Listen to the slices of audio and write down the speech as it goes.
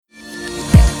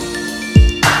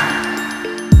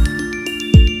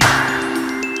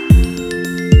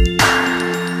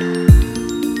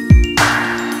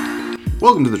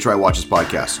Welcome to the Try Watches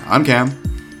podcast. I'm Cam.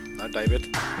 I'm David.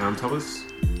 And I'm Thomas.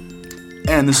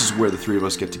 And this is where the three of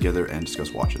us get together and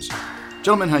discuss watches.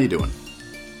 Gentlemen, how you doing?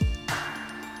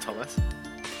 Thomas.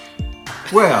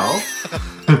 Well,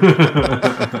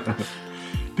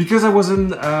 because I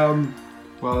wasn't,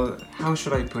 how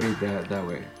should I put it that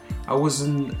way? I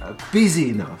wasn't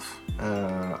busy enough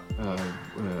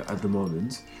at the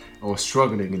moment, or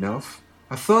struggling enough.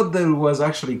 I thought that it was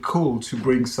actually cool to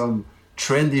bring some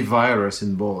trendy virus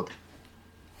on board.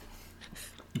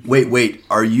 Wait.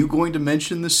 Are you going to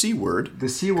mention the C word? The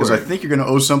C word. Because I think you're going to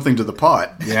owe something to the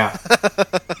pot. Yeah.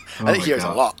 I think he owes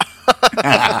a lot.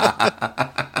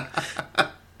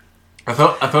 I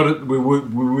thought we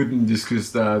wouldn't discuss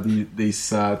this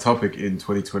topic in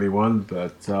 2021,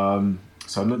 but so I'm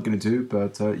not going to do.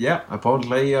 But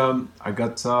apparently I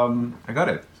got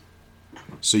it.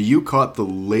 So you caught the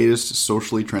latest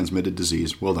socially transmitted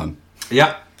disease. Well done.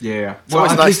 Yeah. It's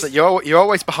always nice that you're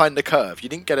always behind the curve. You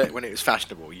didn't get it when it was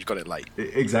fashionable. You got it late.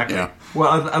 Exactly. Yeah.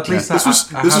 Well, at least this was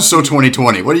so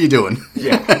 2020. What are you doing?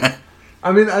 Yeah.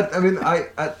 I mean,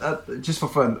 just for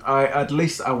fun. I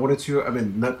wanted to. I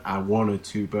mean, not I wanted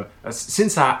to, but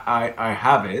since I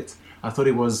have it, I thought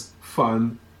it was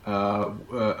fun.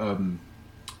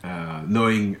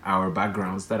 Knowing our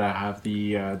backgrounds, that I have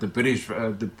the British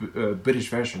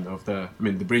version of the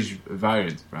British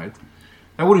variant, right?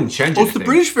 I wouldn't change it. Oh, it's the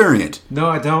British variant. No,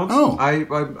 I don't. Oh,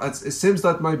 it seems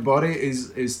that my body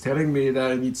is telling me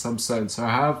that I need some sun. So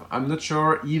I'm not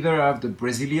sure either I have the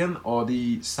Brazilian or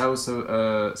the South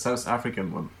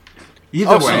African one.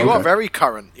 Either way. So you are very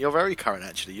current. You're very current,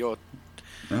 actually. You've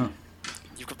got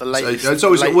the latest.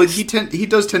 Well, he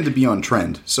does tend to be on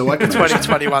trend. So I can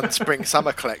 2021 spring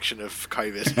summer collection of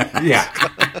COVID. Yeah.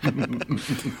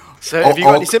 So have you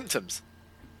got any symptoms?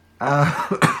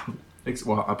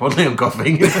 Well, apparently I'm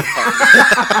coughing.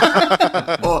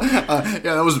 that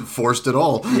wasn't forced at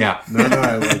all. Yeah, no,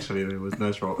 actually, it was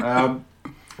natural. Have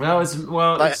you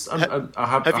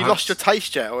lost your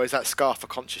taste yet, or is that scarf a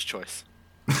conscious choice?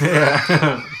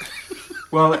 Yeah.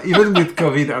 Well, even with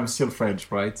COVID, I'm still French,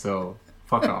 right? So,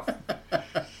 fuck off.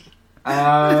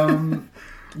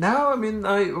 No,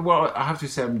 I have to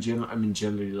say I'm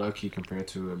generally lucky compared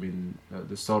to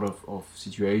the sort of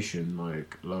situation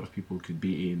like a lot of people could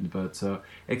be in, but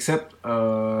except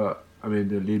a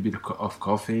little bit of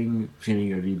coughing,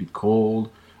 feeling a little bit cold,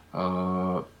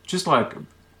 just like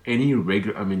any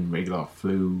regular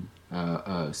flu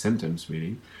symptoms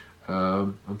really.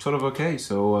 I'm sort of okay,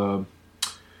 so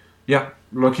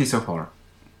lucky so far.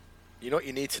 You know what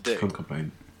you need to do? Can't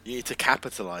complain. You need to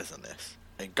capitalize on this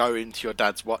and go into your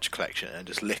dad's watch collection and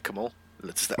just lick them all.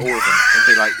 Just all of them. And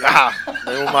be like,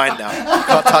 they're all mine now. You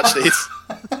can't touch these.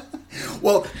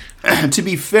 Well, to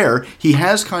be fair, he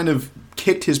has kind of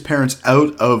kicked his parents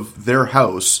out of their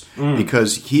house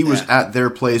because he was at their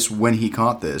place when he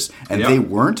caught this, and they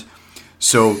weren't.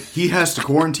 So he has to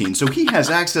quarantine. So he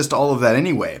has access to all of that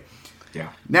anyway. Yeah.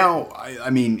 Now,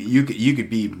 you could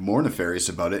be more nefarious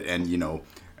about it and,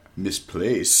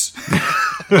 misplace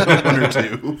one or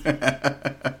two.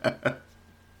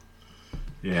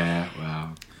 Yeah,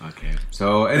 wow. Okay.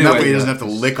 So anyway, that way he doesn't have to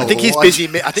lick all I think the he's watch. busy.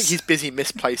 I think he's busy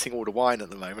misplacing all the wine at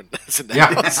the moment.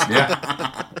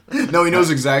 Yeah. No, he knows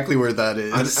exactly where that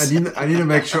is. I need to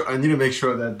make sure. I need to make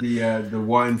sure that the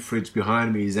wine fridge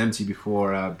behind me is empty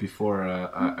before I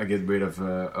get rid of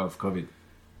COVID.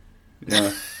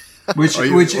 Yeah. Wine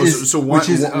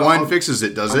fixes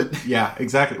it, does it? Yeah,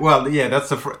 exactly. Well, yeah, that's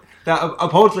that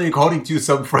apparently according to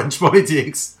some French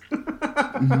politics.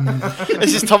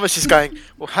 This is Thomas just going,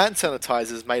 well, hand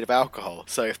sanitizer is made of alcohol,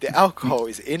 so if the alcohol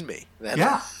is in me, then...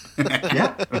 Yeah.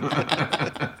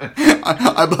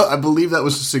 I believe that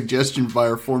was a suggestion by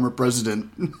our former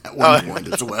president at one point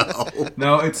as well.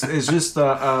 No, it's just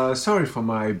sorry for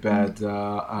my bad.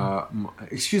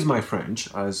 Excuse my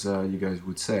French, as you guys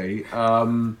would say.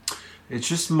 It's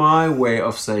just my way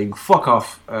of saying "fuck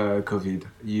off," COVID.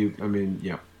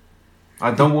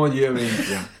 I don't want you.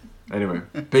 Anyway,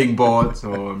 being bored,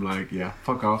 so I'm like,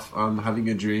 fuck off. I'm having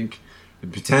a drink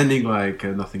and pretending like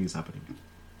nothing is happening.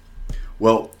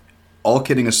 Well, all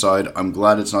kidding aside, I'm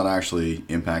glad it's not actually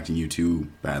impacting you too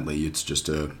badly. It's just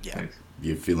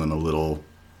you're feeling a little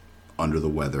under the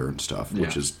weather and stuff,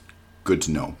 which is good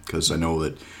to know. Because I know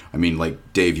that, like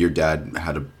Dave, your dad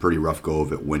had a pretty rough go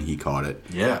of it when he caught it.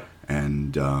 Yeah.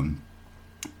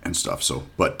 And stuff. So,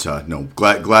 but no,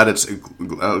 glad it's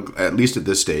at least at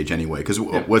this stage anyway. Because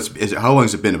how long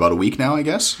has it been? About a week now, I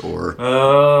guess, or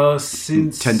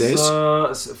since 10 days.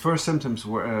 First symptoms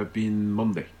were been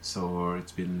Monday, so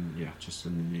it's been just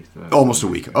underneath. Almost a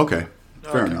week. Okay,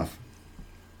 fair enough.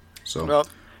 So, well,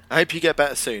 I hope you get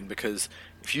better soon because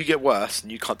if you get worse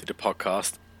and you can't do the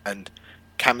podcast and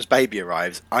Cam's baby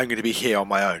arrives, I'm going to be here on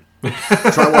my own.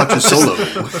 Try watch a solo.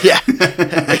 Yeah,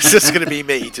 it's just going to be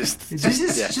me. This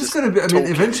is just going to be. I mean,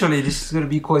 eventually, this is going to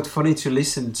be quite funny to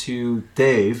listen to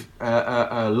Dave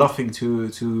laughing to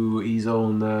his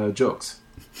own jokes.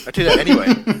 I do that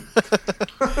anyway.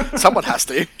 Someone has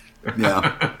to.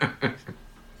 Yeah.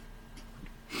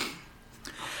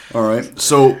 All right.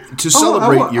 So to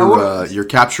celebrate your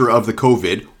capture of the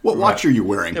COVID, what watch are you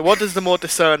wearing? Yeah, what does the more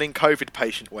discerning COVID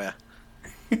patient wear?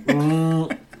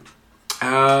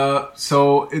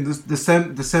 So in the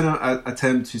center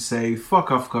attempt to say fuck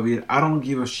off COVID, I don't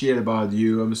give a shit about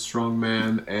you, I'm a strong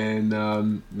man and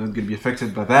not gonna be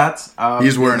affected by that.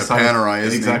 He's wearing a Panerai,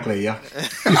 isn't exactly, he? Yeah.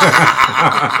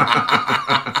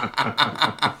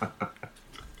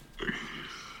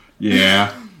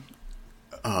 Yeah.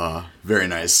 Very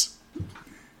nice.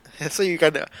 So you go,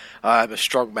 I'm a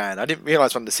strong man. I didn't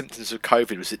realise one of the symptoms of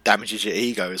COVID was it damages your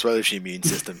ego as well as your immune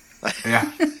system. Yeah.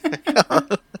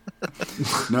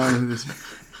 No,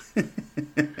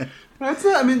 that's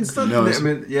not. I mean, it's not. No, I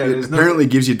mean, yeah. It apparently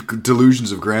gives you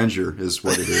delusions of grandeur, is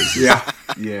what it is. Yeah.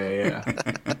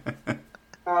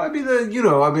 I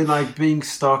mean, like being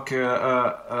stuck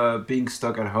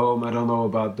at home. I don't know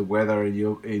about the weather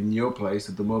in your place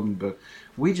at the moment, but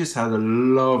we just had a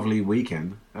lovely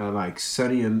weekend, like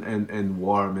sunny and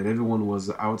warm, and everyone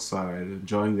was outside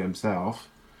enjoying themselves.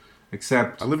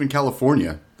 Except I live in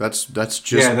California. That's just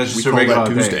that's we just a call regular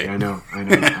that Tuesday. day. I know.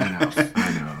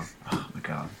 Oh my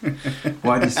god!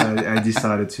 Why I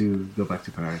decided to go back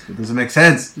to Paris? It doesn't make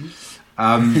sense.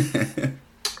 Yeah.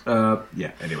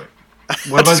 Anyway,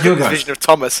 what about you guys? Vision of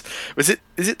Thomas. Is it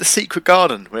the Secret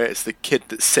Garden where it's the kid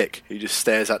that's sick who just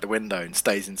stares out the window and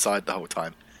stays inside the whole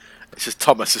time? It's just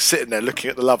Thomas just sitting there looking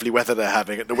at the lovely weather they're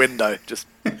having at the window, just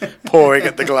pouring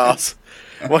at the glass,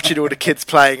 watching all the kids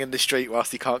playing in the street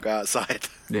whilst he can't go outside.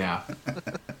 Yeah.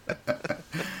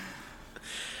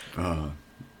 I'll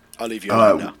leave you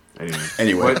alone now.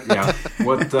 Anyway.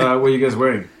 What were you guys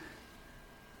wearing?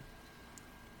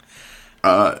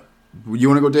 You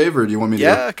want to go, Dave, or do you want me to?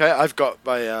 Yeah, okay. I've got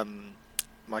my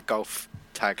my golf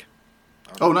tag.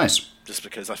 Oh, nice. Just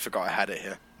because I forgot I had it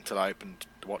here until I opened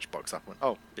the watch box up and went,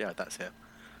 oh, yeah, that's here.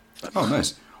 So, oh,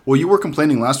 nice. Well, you were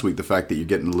complaining last week the fact that you're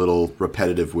getting a little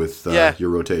repetitive with your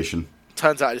rotation.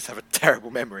 Turns out I just have a terrible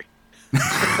memory.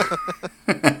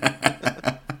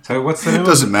 So what's the name? It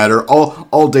doesn't matter.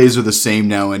 All days are the same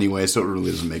now anyway, so it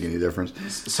really doesn't make any difference.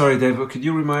 Sorry, Dave, could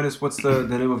you remind us what's the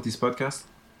name of this podcast?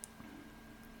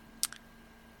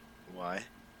 Why?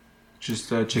 Just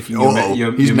checking your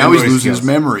he's losing skills. his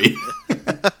memory.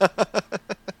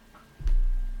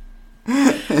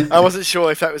 I wasn't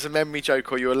sure if that was a memory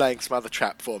joke or you were laying some other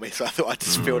trap for me, so I thought I'd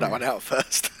just fill that one out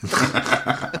first.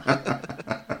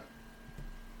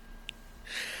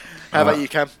 How about you,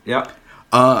 Cam? Yeah.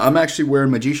 I'm actually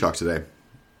wearing my G-Shock today.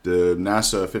 The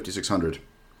NASA 5600.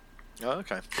 Oh,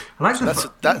 okay. I like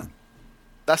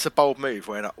That's a bold move,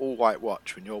 wearing an all-white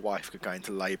watch when your wife could go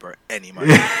into labour at any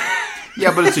moment.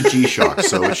 Yeah, but it's a G-Shock,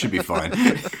 so it should be fine.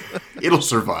 It'll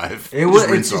survive.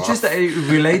 It's just that it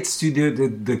relates to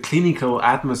the clinical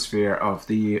atmosphere of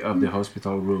the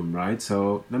hospital room, right?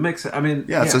 So that makes it. I mean,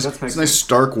 it's nice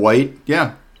stark white.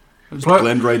 Yeah, just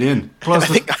blend right in.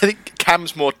 Plus, I think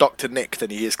Cam's more Dr. Nick than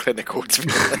he is clinical, to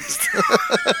be honest.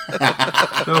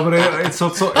 no, but it's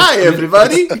also. Hi,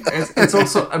 everybody. It's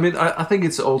also. I mean, I think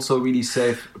it's also really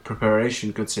safe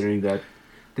preparation, considering that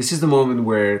this is the moment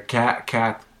where Cat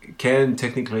can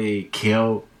technically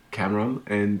kill Cameron,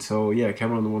 and so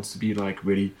Cameron wants to be like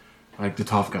really like the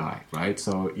tough guy, right?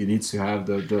 So he needs to have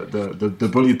the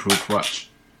bulletproof watch.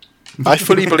 I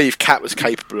fully believe Cat was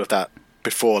capable of that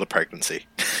before the pregnancy.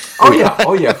 Oh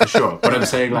yeah, for sure. But I'm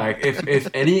saying like if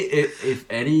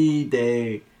any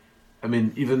day, I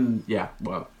mean even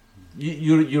well,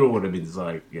 you know what I mean. It's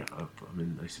like I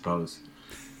mean I suppose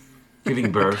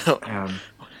giving birth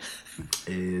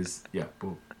is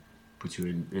will put you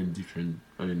in different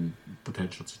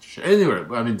potential situations. Anyway,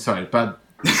 I mean sorry, but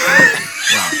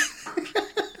wow.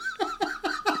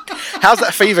 How's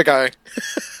that fever going?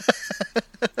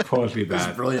 Partly bad.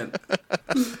 It's brilliant.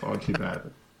 Partly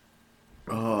bad.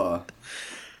 Oh.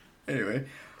 Anyway,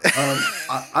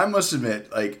 I must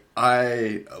admit, like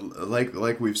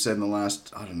we've said in the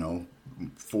last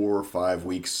 4 or 5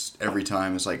 weeks, every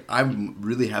time it's like I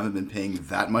really haven't been paying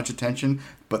that much attention,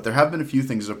 but there have been a few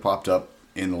things that have popped up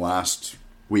in the last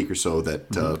week or so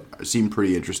that seem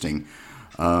pretty interesting.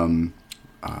 I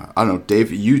don't know,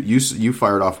 Dave. You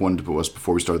fired off one to us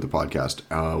before we started the podcast.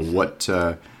 What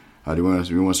do you want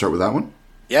to start with that one?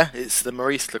 Yeah, it's the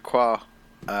Maurice Lacroix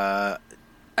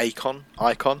Icon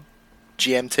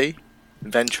GMT.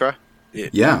 Ventura.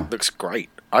 It Yeah. looks great.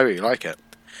 I really like it.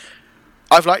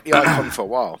 I've liked the icon for a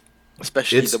while,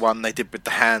 especially the one they did with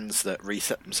the hands that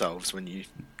reset themselves when you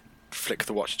flick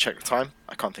the watch to check the time.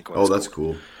 I can't think of what it's that's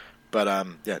called. cool. But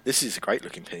yeah, this is a great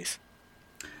looking piece.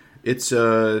 It's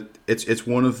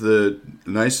one of the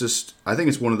nicest. I think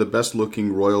it's one of the best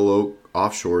looking Royal Oak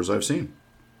offshores I've seen.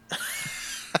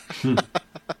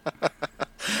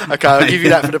 Okay, I'll give you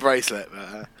that for the bracelet.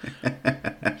 But,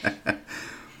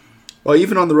 well,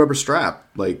 even on the rubber strap,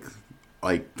 like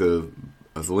the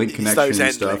link connection those and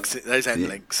end stuff. links. Those end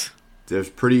links. They're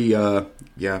pretty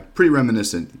pretty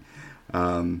reminiscent.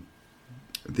 The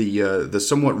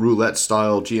somewhat roulette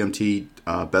style GMT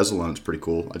bezel on it's pretty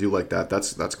cool. I do like that.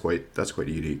 That's quite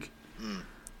unique.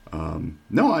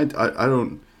 No, I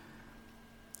don't.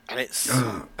 And it's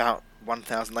about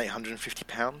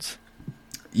 £1,850.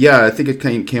 Yeah, I think it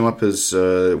came up as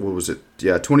what was it?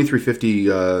 Yeah, 2,350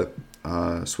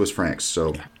 Swiss francs.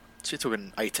 So you're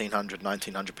talking £1,800,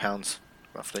 £1,900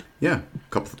 roughly. Yeah,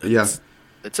 yeah.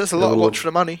 It says a lot of watch for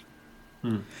the money.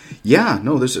 Yeah,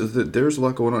 no, there's a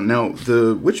lot going on now.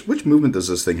 Which movement does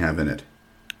this thing have in it?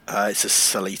 It's a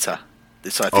Solita.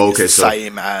 This I think is the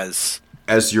same as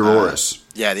your Oris.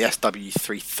 Yeah, the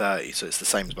SW330. So it's the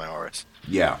same as my Oris.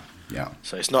 Yeah.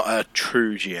 So it's not a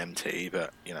true GMT,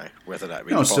 but whether that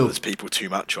really bothers people too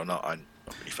much or not, I'm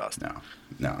not really fussed. No.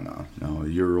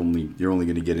 You're only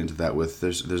going to get into that with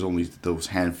there's only those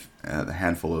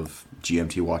handful of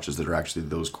GMT watches that are actually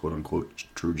those quote unquote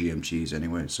true GMTs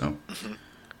anyway. So,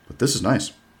 but this is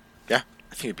nice. Yeah,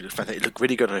 I think it'd look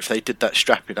really good if they did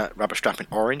that rubber strap in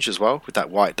orange as well with that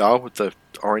white dial with the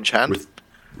orange hand.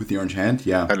 With the orange hand,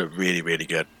 yeah, that look really really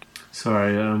good.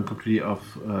 Sorry, I'm completely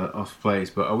off place,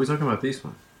 but are we talking about this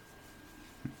one?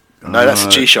 No, that's a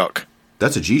G-Shock.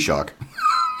 That's a G-Shock.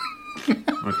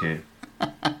 Okay.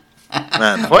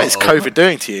 Man, what is COVID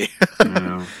doing to you?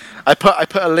 No. I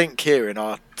put a link here in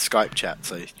our Skype chat,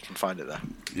 so you can find it there.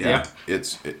 Yeah.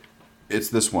 It's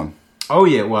this one. Oh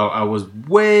yeah, well, I was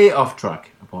way off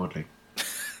track, apparently.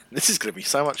 This is going to be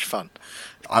so much fun.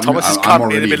 I'm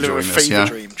currently in the middle of a this, fever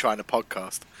dream trying to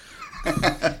podcast.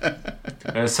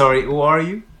 Sorry, who are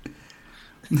you?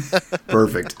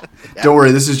 Perfect. Don't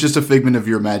worry, this is just a figment of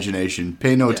your imagination.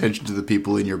 Pay no attention to the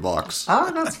people in your box. Ah,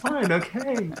 that's fine,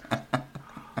 okay.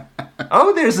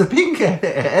 Oh, there's a pink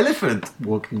elephant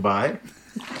walking by.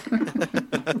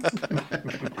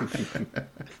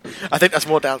 I think that's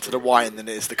more down to the wine than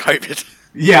it is the COVID.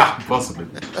 Yeah, possibly.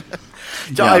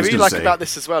 I really like about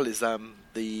this as well is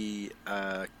the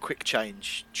quick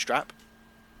change strap.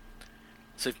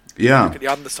 So if you look at the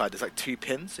underside, there's like two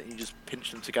pins, and you just pinch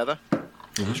them together.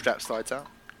 The strap slides out.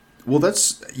 Well,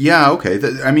 okay.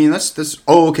 That's.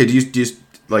 Oh, okay. Do you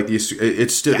like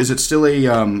it's still? Is it still a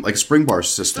like a spring bar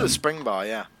system? Still a spring bar,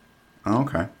 yeah. Oh,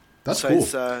 okay, that's cool.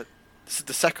 This is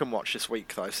the second watch this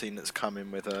week that I've seen that's come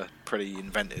in with a pretty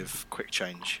inventive quick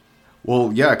change.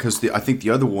 Well, yeah, because I think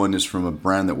the other one is from a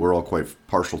brand that we're all quite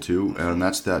partial to, and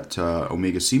that's that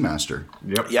Omega Seamaster.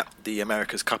 Yep, the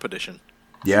America's Cup edition.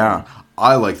 Yeah,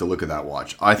 I like the look of that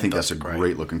watch. I think that's a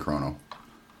great looking chrono.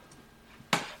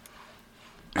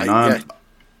 And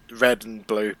red and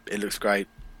blue, it looks great.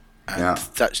 And yeah,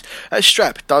 that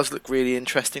strap does look really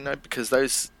interesting though, because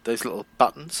those little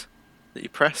buttons that you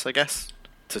press, I guess,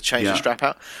 to change the strap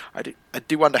out. I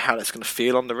do wonder how that's going to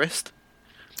feel on the wrist,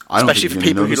 especially for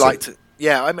people who like to.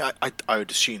 Yeah, I mean, I would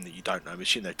assume that you don't know. I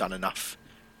assume they've done enough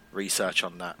research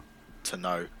on that to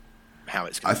know how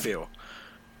it's going to feel.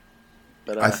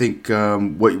 But I think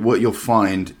what you'll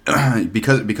find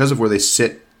because of where they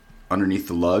sit underneath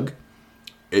the lug,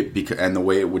 and the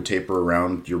way it would taper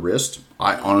around your wrist,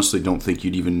 I honestly don't think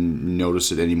you'd even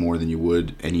notice it any more than you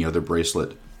would any other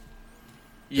bracelet.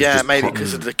 Yeah, maybe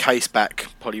because of the case back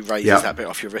probably raises that bit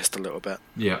off your wrist a little bit.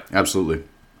 Yeah, absolutely.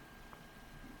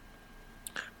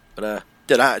 But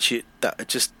that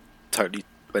just totally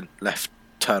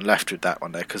turned left with that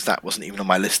one there, because that wasn't even on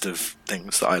my list of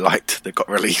things that I liked that got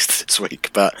released this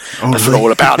week. But I forgot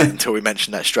all about it until we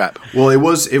mentioned that strap. Well, it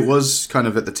was kind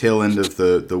of at the tail end of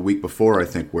the week before, I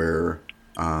think, where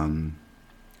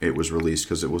it was released,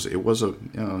 because it was a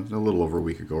little over a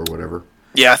week ago or whatever.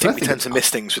 Yeah, I think we tend to miss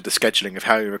things with the scheduling of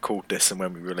how we record this and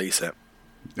when we release it.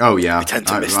 Oh yeah, we tend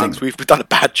to miss things. We've done a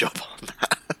bad job on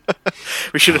that.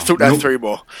 We should have thought that through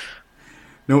more.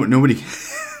 Nobody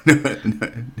thought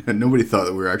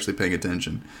that we were actually paying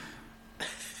attention.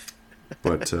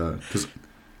 Because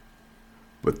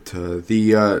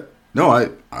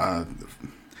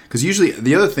usually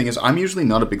the other thing is I'm usually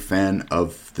not a big fan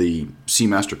of the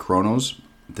Seamaster chronos.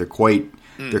 They're quite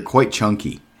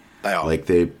chunky. They are. Like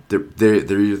they're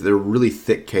really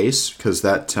thick case, because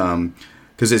that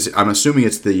Because I'm assuming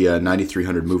it's the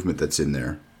 9300 movement that's in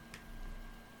there,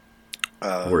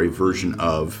 or a version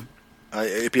of.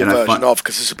 It'd be a version of,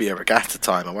 because this would be a regatta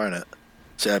timer, won't it?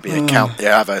 So there'd be a count. They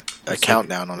have a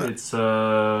countdown on it. It's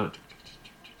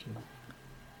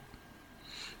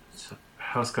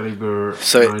House Caliber.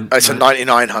 So it's a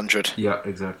 9900. Yeah,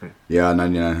 exactly. Yeah,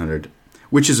 9900,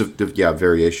 which is a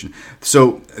variation.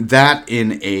 So that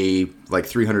in a like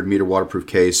 300 meter waterproof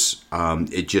case,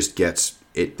 it just gets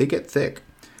it. They get thick.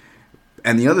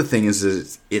 And the other thing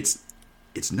is it's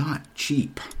not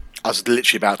cheap. I was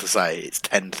literally about to say it's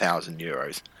 10,000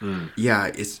 euros.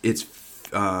 Yeah, it's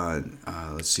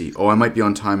let's see. Oh, I might be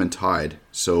on Time and Tide,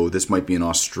 so this might be an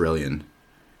Australian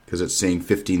because it's saying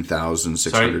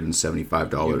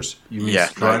 $15,675. You mean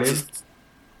Australian?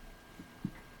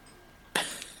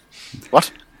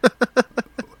 What?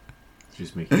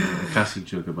 Just making a classic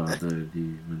joke about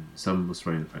some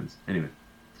Australian friends. Anyway.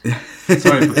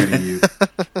 Sorry for cutting you.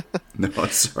 No,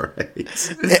 it's all right.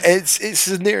 It's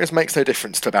as near as makes no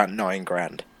difference to about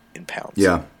 $9,000 in pounds.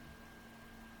 Yeah,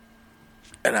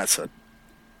 and that's a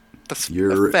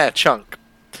fair chunk.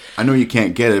 I know you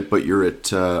can't get it, but you're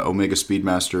at Omega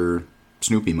Speedmaster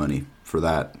Snoopy money for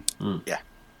that. Yeah.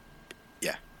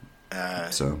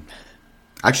 So,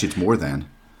 actually, it's more than.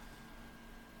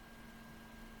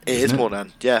 It is more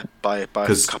than, by a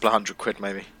couple of £100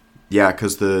 maybe. Yeah,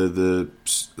 because the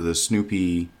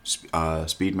Snoopy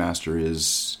Speedmaster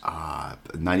is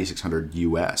 9,600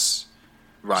 US.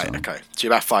 Right. So. Okay. So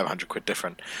you're about £500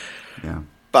 different. Yeah.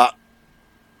 But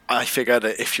I figure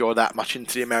that if you're that much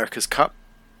into the America's Cup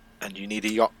and you need a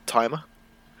yacht timer,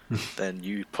 then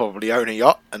you probably own a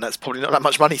yacht, and that's probably not that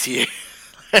much money to you.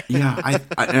 Yeah,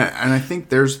 I think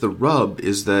there's the rub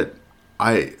is that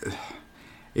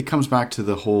it comes back to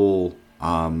the whole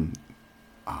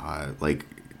like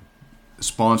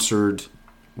sponsored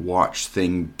watch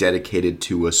thing dedicated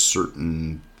to a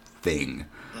certain thing,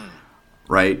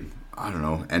 right? I don't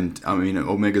know. And I mean,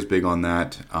 Omega's big on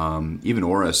that. Even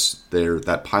Oris,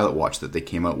 that pilot watch that they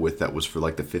came out with that was for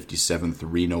like the 57th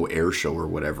Reno Air Show or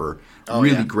whatever.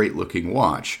 Really great looking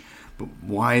watch. But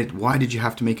why did you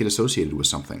have to make it associated with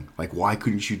something? Like, why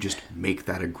couldn't you just make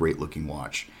that a great looking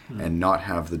watch and not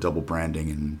have the double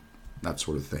branding and that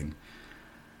sort of thing?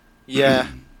 Yeah.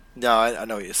 No, I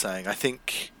know what you're saying. I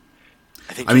think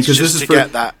I mean, it's just this is to for...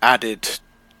 get that added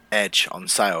edge on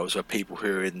sales where people who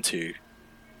are into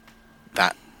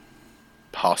that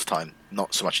pastime,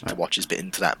 not so much into watches, but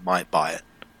into that, might buy it.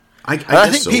 I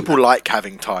think people like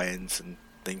having tie-ins and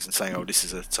things and saying, "Oh, this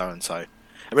is a so-and-so."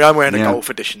 I mean, I'm wearing a Golf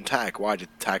Edition tag. Why did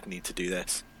tag need to do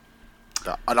this?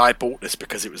 And I bought this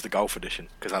because it was the Golf Edition,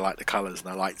 because I liked the colours and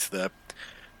I liked the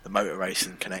motor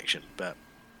racing connection. But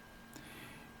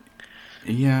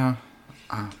yeah,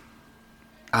 I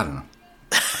don't know.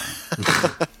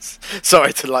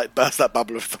 Sorry to burst that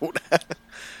bubble of thought.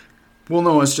 Well,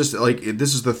 no, it's just like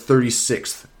this is the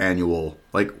 36th annual,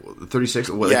 36th.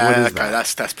 What is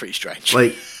that? That's pretty strange.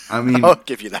 Like, I mean, I'll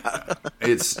give you that.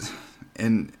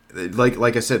 And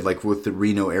like I said, like with the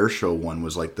Reno Air Show one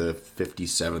was like the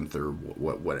 57th or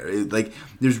what. Like,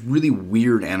 there's really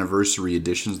weird anniversary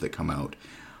editions that come out.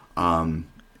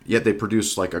 Yet they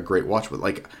produce like a great watch. But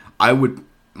like,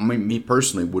 me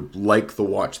personally would like the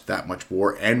watch that much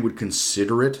more and would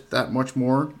consider it that much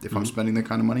more if I'm spending that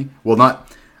kind of money. Well,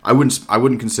 I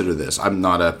wouldn't consider this. I'm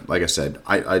not like I said,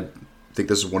 I think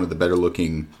this is one of the better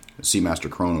looking Seamaster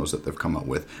Chronos that they've come up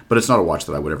with, but it's not a watch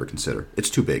that I would ever consider. It's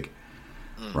too big,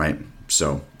 right?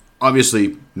 So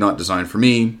obviously not designed for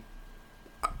me,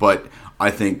 but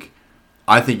I think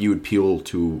you would appeal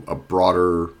to a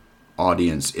broader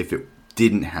audience if it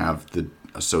didn't have the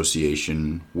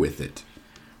association with it.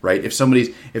 Right? If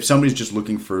somebody's just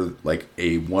looking for like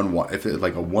a one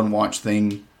watch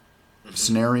thing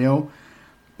scenario,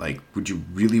 like, would you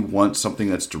really want something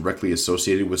that's directly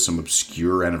associated with some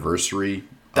obscure anniversary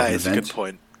of an event? That is a good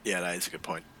point. Yeah, that is a good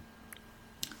point.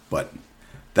 But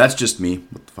that's just me.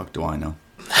 What the fuck do I know?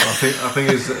 I think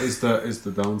is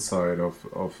the downside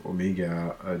of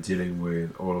Omega dealing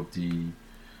with all of the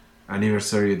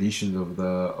anniversary editions of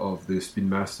the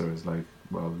Speedmasters. Like,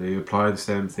 well, they apply the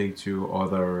same thing to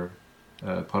other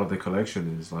part of the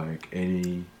collection. Is like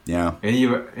any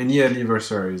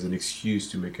anniversary is an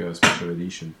excuse to make a special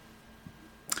edition.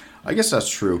 I guess that's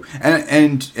true,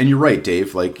 and you're right,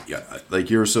 Dave. Like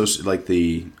you're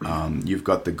you've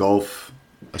got the Golf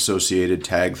associated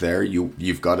tag there.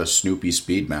 You've got a Snoopy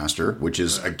Speedmaster, which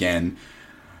is again,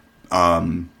 I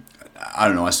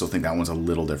don't know. I still think that one's a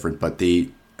little different, but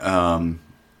and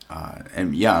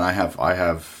I have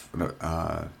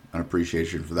an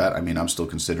appreciation for that. I mean, I'm still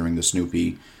considering the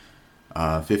Snoopy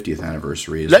 50th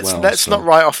anniversary as let's well. Let's not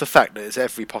write off the fact that there's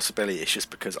every possibility it's just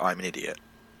because I'm an idiot.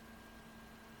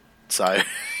 So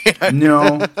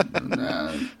No,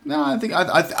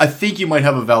 I think you might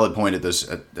have a valid point in this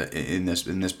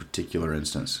particular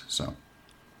instance. So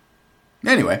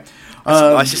anyway, that's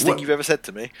the nicest thing you've ever said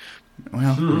to me.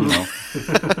 Well,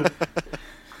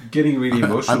 Getting really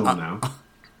emotional now.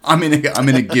 I'm in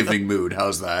a giving mood.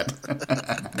 How's that?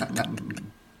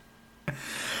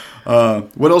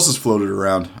 What else is floated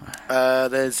around?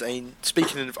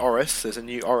 Speaking of Oris, there's a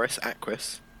new Oris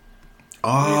Aquis.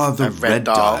 Ah, the red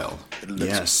dial. It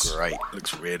looks great. It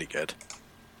looks really good.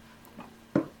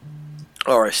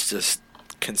 Oris just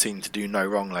can seem to do no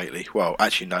wrong lately. Well,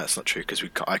 actually, no, that's not true because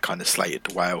I kind of slated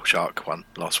the whale shark one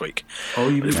last week. Oh,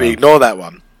 you mean if we ignore that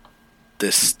one,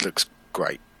 this looks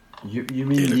great. You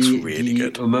mean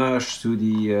the homage to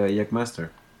the Yakmaster?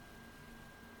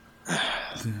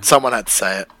 Someone had to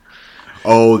say it.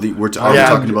 Oh, we're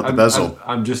talking about the bezel.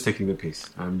 I'm just taking the piece.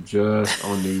 I'm just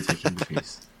only taking the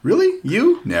piece. Really?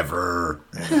 You? Never.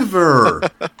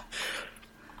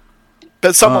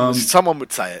 But someone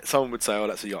would say it. Someone would say, "Oh,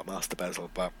 that's a Yachtmaster bezel."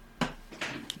 But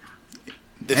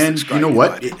and you know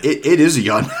what? It is a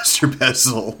Yachtmaster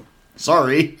bezel.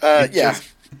 Sorry. Yeah.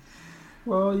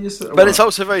 Well, yes, but it's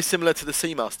also very similar to the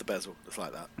Seamaster bezel. It's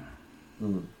like that.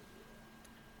 Mm.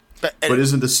 But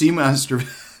isn't the Seamaster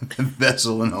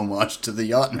bezel an homage to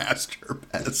the Yachtmaster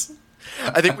bezel?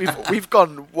 I think we've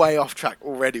gone way off track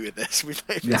already with this. We've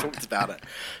not even talked about it.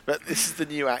 But this is the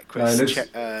new Aquis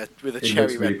with a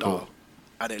cherry red dial, cool.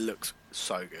 And it looks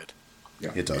so good.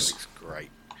 Yeah, it does. It looks great.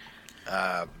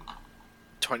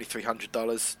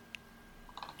 $2,300.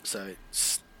 So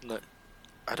it's not,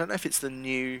 I don't know if it's the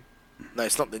new. No,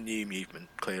 it's not the new movement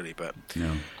clearly, but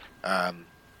no.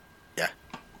 Yeah,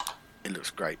 it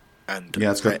looks great. And yeah,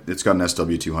 it's got an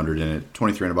SW200 in it,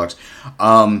 $2,300.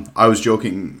 I was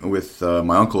joking with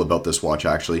my uncle about this watch.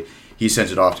 Actually, he sent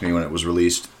it off to me when it was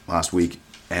released last week,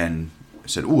 and I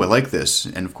said, "Ooh, I like this."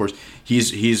 And of course,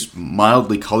 he's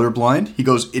mildly colorblind. He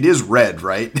goes, "It is red,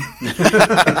 right?"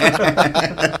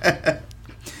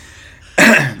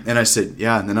 And I said,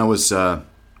 "Yeah." And then I was, I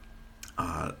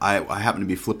happened to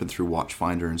be flipping through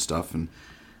Watchfinder and stuff, and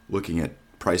looking at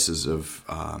prices of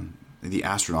the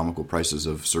astronomical prices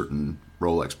of certain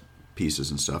Rolex pieces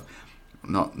and stuff.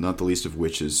 Not the least of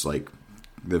which is like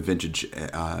the vintage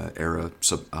era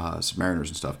Submariners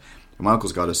and stuff. And my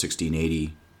uncle's got a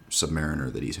 1680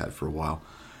 Submariner that he's had for a while,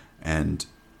 and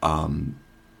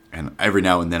every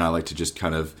now and then I like to just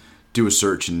kind of do a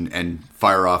search and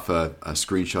fire off a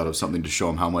screenshot of something to show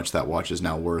him how much that watch is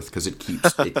now worth, because it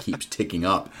keeps ticking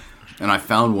up. And I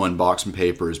found one box and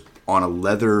papers on a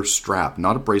leather strap,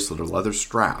 not a bracelet, a leather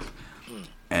strap.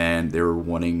 And they were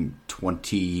wanting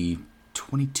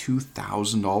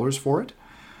 $22,000 for it.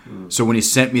 So when he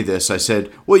sent me this, I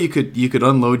said, "Well, you could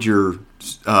unload your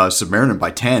Submariner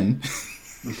by 10."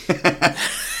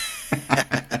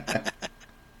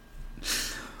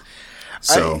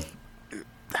 So,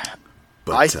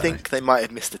 I think they might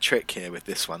have missed a trick here with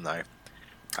this one though,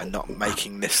 and not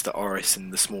making this the Oris in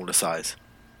the smaller size.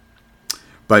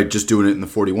 By just doing it in the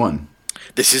 41.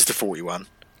 This is the 41.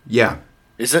 Yeah.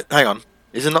 Is it? Hang on.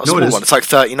 Is it not a small one? It's like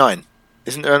 39.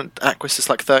 Isn't there an Aquis that's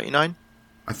like 39?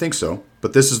 I think so.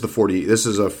 But this is the 40.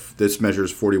 This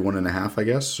measures 41 and a half, I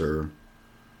guess, or.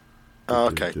 Oh,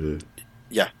 okay.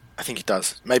 Yeah, I think it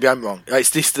does. Maybe I'm wrong.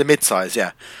 It's the mid-size,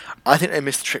 yeah. I think they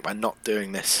missed the trick by not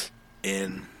doing this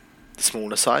in the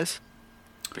smaller size,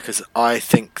 because I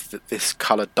think that this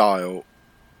colour dial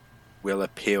will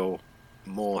appeal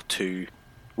more to...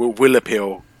 will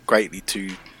appeal greatly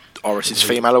to Oris's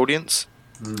female audience.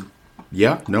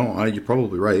 Yeah, no, you're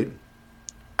probably right.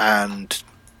 And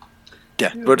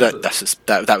yeah, but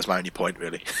that was my only point,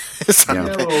 really. So,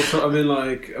 yeah, well, also, I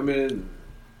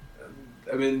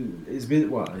mean, it's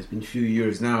been a few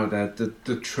years now that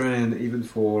the trend, even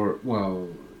for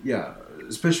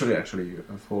especially actually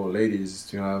for ladies,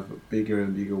 to have bigger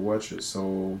and bigger watches.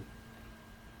 So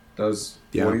does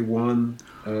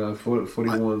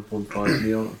 41.5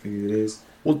 mil, I think it is.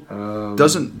 Well,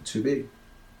 doesn't too big.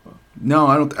 No,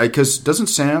 I don't. Because doesn't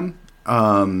Sam?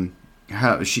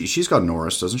 She's got an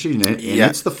Oris, doesn't she? And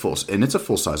it's a full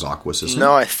size Aquis, isn't it?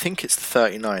 No, I think it's the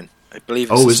 39. I believe.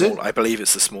 I believe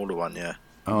it's the smaller one. Yeah.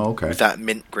 Oh, okay. With that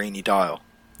mint greeny dial.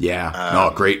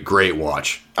 Yeah. Great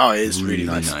watch. Oh, it is really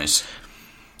nice.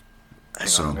 Hang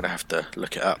on, I'm gonna have to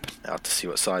look it up now to see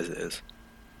what size it is.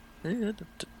 Give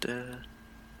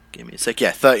me a sec.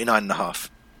 Yeah, 39.5.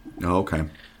 Oh, okay.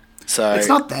 So it's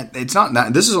not that.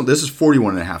 This is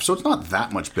 41 and a half. So it's not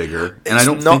that much bigger. And I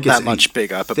don't think it's that much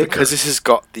bigger, but because this has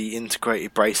got the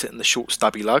integrated bracelet and the short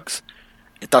stubby lugs,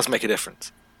 It does make a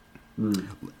difference.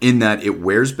 In that it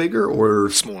wears bigger or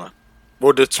Smaller.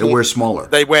 Well, it wears smaller.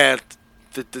 They wear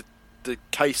the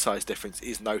case size difference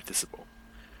is noticeable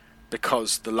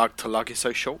because the lug to lug is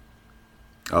so short.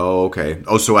 Oh, okay.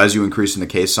 Oh, so as you increase in the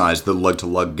case size, the lug to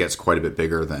lug gets quite a bit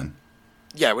bigger then.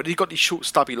 Yeah, well, you've got these short,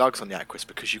 stubby lugs on the Aquis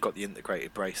because you've got the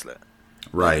integrated bracelet.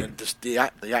 Right. And the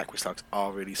Aquis lugs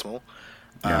are really small.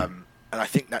 Yeah. And I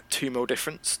think that 2mm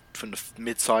difference from the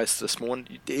mid-size to the small one,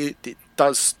 it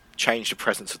does change the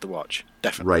presence of the watch.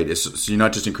 Definitely. Right. So you're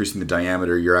not just increasing the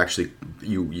diameter. You're actually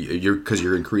you're because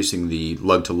you're increasing the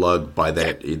lug to lug by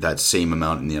that same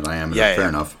amount in the diameter. Yeah, Fair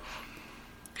enough.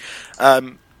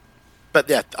 But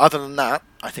yeah, other than that,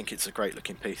 I think it's a great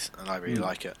looking piece, and I really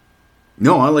like it.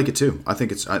 No, I like it too. I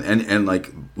think it's and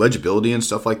like legibility and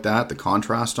stuff like that. The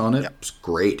contrast on it is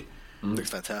great. Looks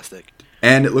fantastic.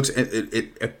 And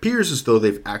it appears as though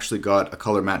they've actually got a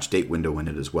color match date window in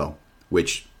it as well,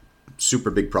 which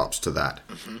super big props to that.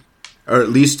 Mm-hmm. Or at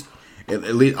least I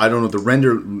don't know. The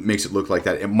render makes it look like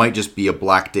that. It might just be a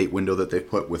black date window that they've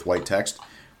put with white text,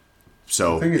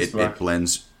 so it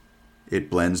blends. It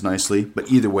blends nicely.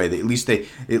 But either way, at least they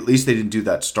didn't do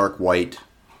that stark white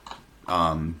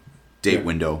date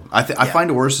window. I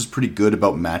find Oris is pretty good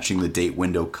about matching the date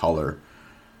window color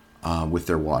with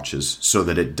their watches, so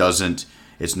that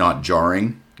it's not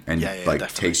jarring and definitely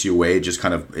takes you away. It just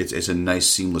kind of it's a nice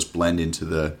seamless blend into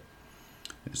the.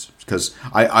 Because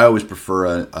I always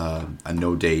prefer a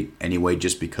no date anyway,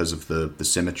 just because of the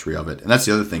symmetry of it, and that's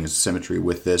the other thing is symmetry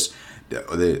with this.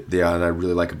 The I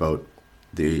really like about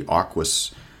the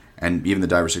Aquis and even the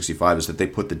Diver 65 is that they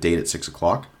put the date at 6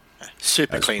 o'clock.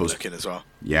 Super clean looking as well.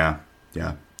 Yeah.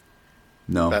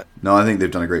 No, I think they've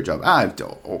done a great job.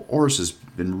 Oris has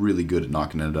been really good at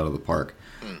knocking it out of the park.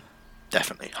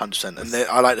 Definitely, 100%. And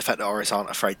I like the fact that Oris aren't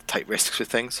afraid to take risks with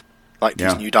things, like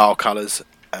these new dial colours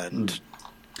and.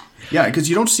 Yeah, because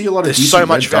you don't see a lot of. There's so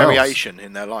much variation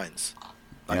in their lines,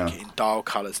 like in dial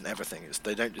colours and everything.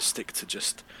 They don't just stick to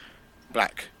just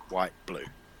black, white, blue.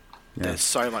 Yeah. There's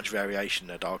so much variation in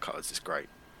their dial colours. It's great.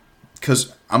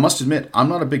 Because I must admit, I'm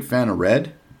not a big fan of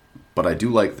red, but I do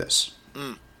like this.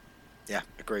 Yeah,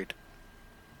 agreed.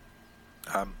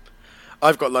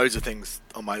 I've got loads of things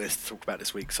on my list to talk about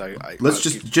this week, so let's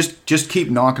just keep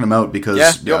knocking them out because.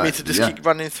 Yeah, you want me to just keep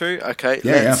running through? Okay,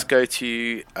 let's go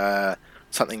to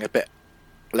something a bit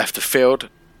left of field.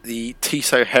 The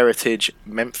Tissot Heritage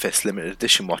Memphis limited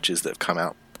edition watches that have come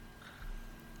out.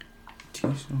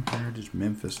 Tissot Heritage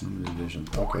Memphis limited edition.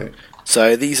 Okay.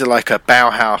 So these are like a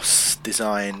Bauhaus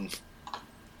design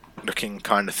looking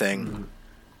kind of thing.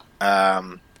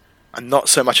 I'm not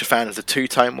so much a fan of the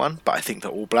two-tone one, but I think the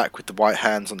all black with the white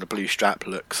hands on the blue strap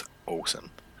looks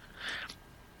awesome.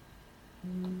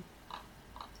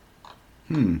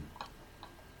 It's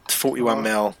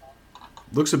 41mm.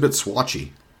 Looks a bit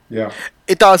swatchy. Yeah.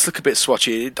 It does look a bit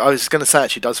swatchy. I was going to say,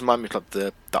 actually, it does remind me of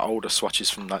the older swatches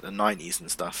from like the 90s and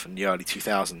stuff and the early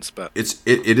 2000s. But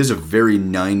it is a very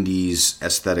 90s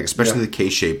aesthetic, especially the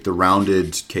K-shape, the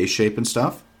rounded K-shape and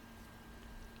stuff.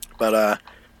 But,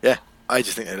 I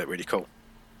just think they look really cool.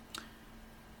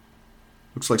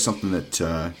 Looks like something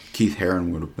that Keith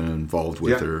Haring would have been involved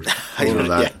with or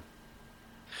that. Yeah.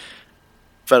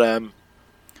 But,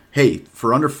 hey,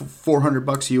 for under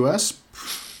 $400 US,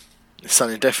 it's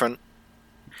something different.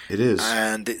 It is.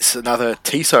 And it's another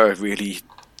Tissot really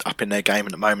up in their game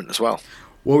at the moment as well.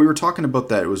 Well, we were talking about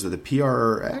that. Was it the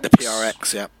PRX? The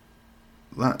PRX, yeah.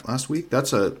 Last week?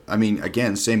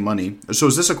 Again, same money. So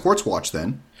is this a quartz watch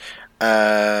then?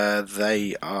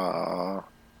 They are...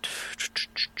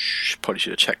 Probably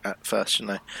should have checked that first,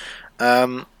 shouldn't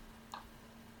I?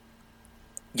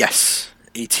 Yes.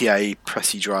 ETA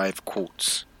Pressy Drive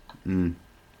quartz.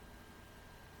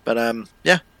 But,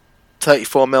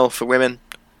 34mm for women,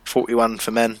 41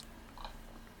 for men.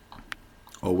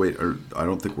 Oh, wait. I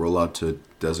don't think we're allowed to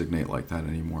designate like that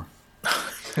anymore.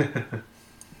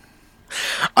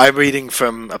 I'm reading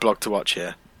from a blog to watch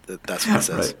here. That's what it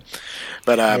says. Right.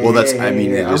 But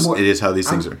it is how these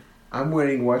things are. I'm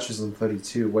wearing watches on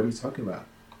 32. What are you talking about?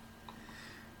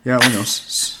 Yeah, I know.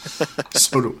 So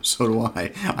do I.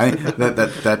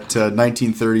 That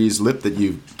 1930s lip that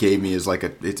you gave me is like I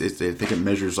think it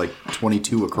measures like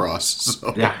 22 across.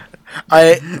 So. Yeah.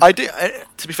 I do.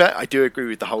 To be fair, I do agree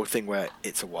with the whole thing where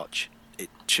it's a watch. It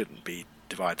shouldn't be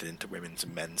divided into women's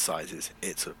and men's sizes.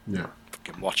 It's a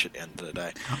fucking watch at the end of the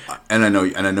day. And I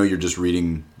know you're just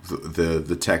reading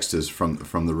the text is from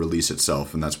the release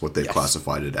itself, and that's what they've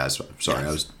classified it as. Sorry,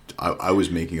 I was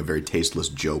making a very tasteless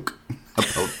joke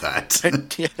about that.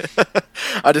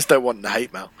 I just don't want the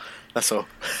hate mail. That's all.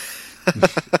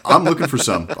 I'm looking for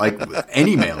some, like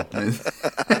any mail.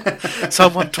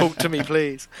 Someone talk to me,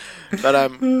 please.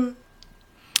 But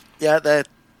yeah,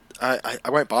 I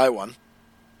won't buy one.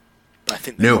 But I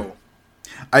think they're cool.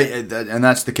 And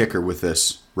that's the kicker with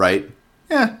this, right?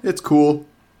 Yeah, it's cool,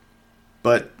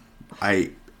 but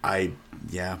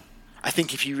yeah. I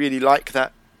think if you really like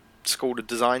that school of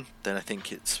design, then I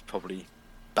think it's probably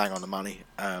bang on the money.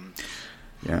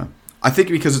 Yeah, I think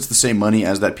because it's the same money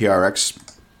as that PRX,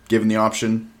 given the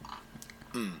option,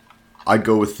 I'd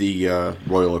go with the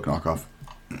Royal Oak knockoff.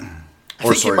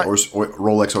 Or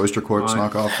Rolex Oyster Quartz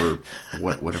knockoff, or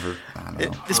whatever. I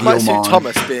don't know. This might suit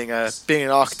Thomas, being an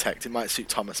architect. It might suit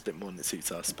Thomas a bit more than it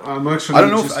suits us. But. I'm actually. I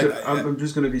don't know. I'm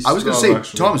just going to be. I was going to say,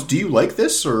 actually. Thomas, do you like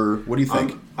this, or what do you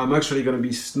think? I'm actually going to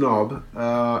be snob.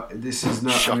 This is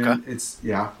not. Shocker. I mean, it's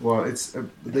Well, it's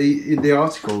in the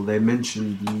article they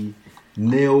mentioned the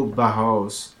neo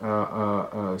Bauhaus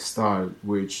style,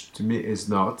 which to me is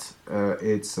not.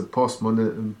 It's a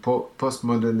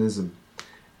postmodernism.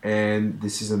 And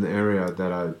this is an area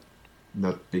that I'm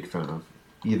not a big fan of,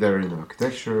 either in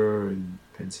architecture, in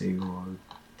painting, or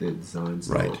the design.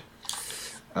 So, right.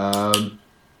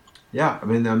 Yeah, I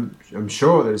mean, I'm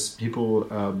sure there's people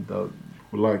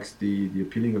who likes the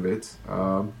appealing of it.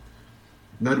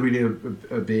 Not really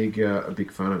a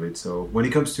big fan of it. So when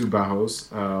it comes to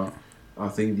Bauhaus, I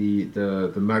think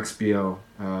the Max BL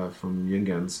from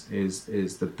Junghans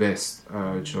is the best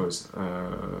choice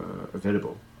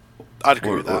available. I'd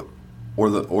agree with that. Or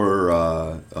the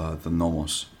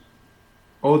Nomos.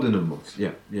 Or the Nomos,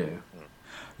 yeah.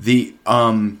 The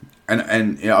and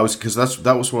yeah, I was because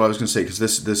that was what I was going to say, because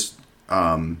this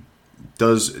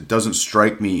doesn't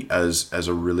strike me as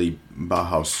a really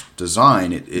Bauhaus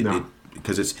design. It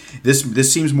because it's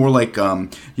this seems more like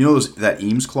that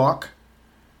Eames clock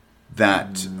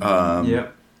that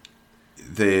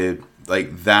the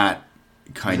like that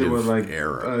kind of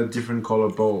era, different color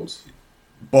balls.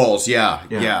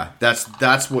 Yeah.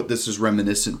 That's what this is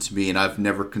reminiscent to me, and I've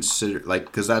never considered, like,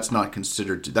 because that's not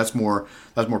considered. That's more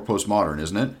postmodern,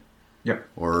 isn't it? Yeah.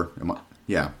 Or am I?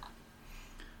 Yeah.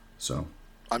 So.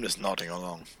 I'm just nodding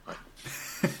along.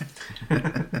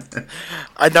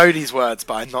 I know these words,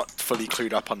 but I'm not fully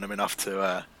clued up on them enough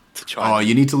to try. Oh,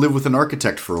 you need to live with an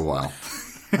architect for a while.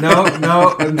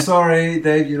 No, I'm sorry,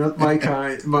 Dave. You're not my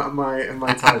kind,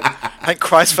 my type. Thank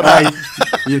Christ for that.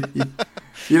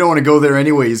 You don't want to go there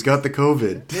anyway. He's got the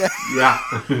COVID. Yeah.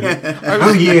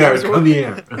 Come here.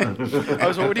 I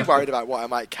was already worried about what I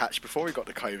might catch before we got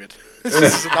the COVID.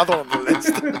 This is another one on the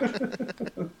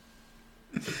list.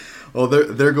 Well,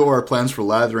 there go our plans for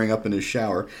lathering up in his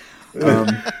shower. No,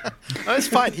 it's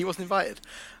fine. He wasn't invited.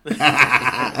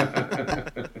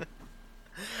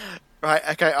 Right.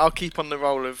 Okay. I'll keep on the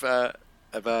role of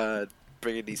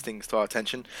bringing these things to our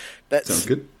attention. Let's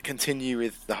continue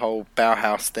with the whole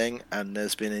Bauhaus thing, and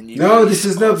there's been a new... No, this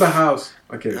is not Bauhaus.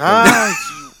 Okay.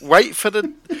 Wait for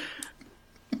the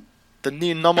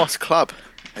new Nomos Club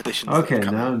edition. Okay,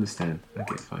 now I understand.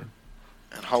 Okay, fine.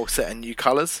 And a whole set of new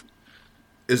colours.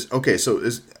 I was going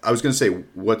to say,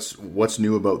 what's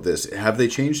new about this? Have they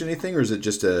changed anything, or is it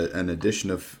just an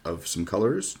addition of some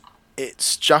colours?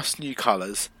 It's just new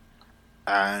colours,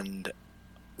 and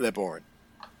they're boring.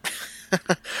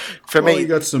 For me, you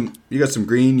got some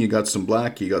green, you got some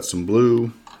black, you got some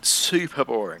blue. Super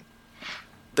boring.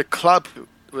 The club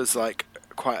was like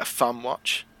quite a fun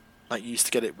watch. Like, you used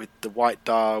to get it with the white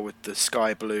dial, with the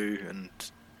sky blue, and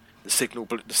the signal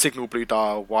blue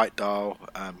dial, white dial,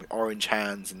 orange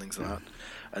hands, and things like that.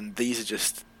 And these are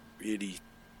just really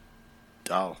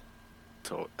dull.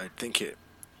 So I think it.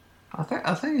 I think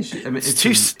it should. I mean,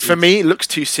 for me, it looks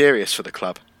too serious for the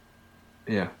club.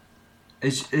 Yeah.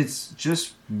 It's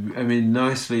just, I mean,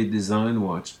 nicely designed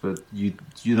watch, but you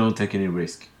don't take any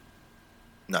risk.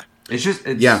 No.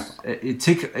 It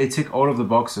tick all of the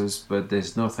boxes, but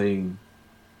there's nothing.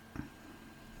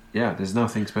 Yeah, there's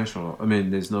nothing special. I mean,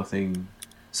 there's nothing.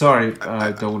 Sorry,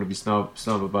 I don't want to be snob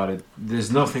about it.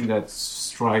 There's nothing that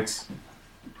strikes.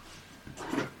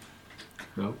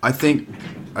 No. I think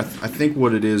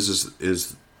what it is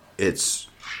it's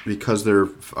because they're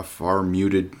a far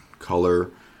muted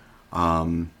color.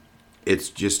 It's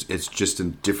just a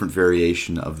different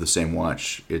variation of the same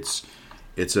watch. It's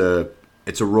a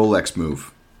Rolex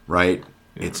move, right?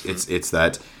 Yeah, it's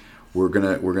that we're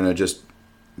gonna just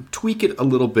tweak it a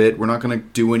little bit. We're not gonna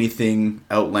do anything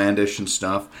outlandish and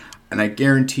stuff. And I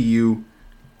guarantee you,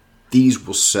 these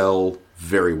will sell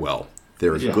very well.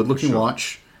 They're a good looking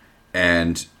watch,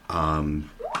 and I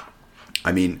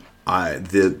mean,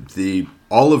 the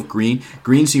olive green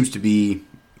seems to be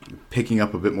picking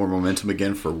up a bit more momentum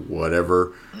again for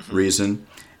whatever reason,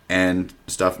 and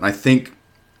stuff. And I think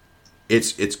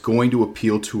it's going to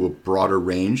appeal to a broader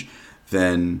range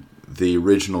than the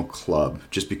original club,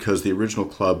 just because the original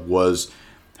club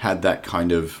had that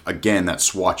kind of, again, that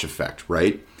swatch effect,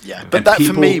 right? Yeah, but that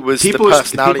for me was the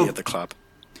personality of the club.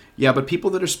 Yeah, but people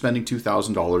that are spending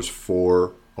 $2,000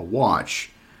 for a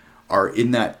watch are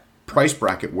in that price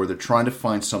bracket where they're trying to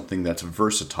find something that's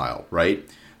versatile, right?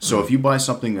 So if you buy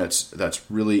something that's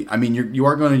really, I mean, you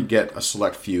are going to get a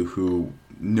select few who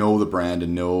know the brand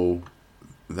and know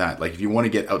that. Like, if you want to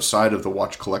get outside of the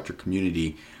watch collector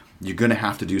community, you're going to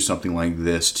have to do something like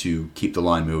this to keep the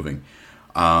line moving.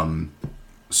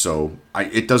 So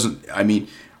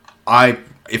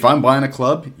if I'm buying a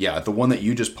club, yeah, the one that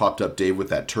you just popped up, Dave, with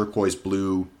that turquoise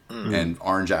blue and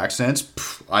orange accents,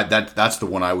 that's the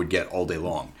one I would get all day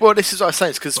long. Well, this is what I was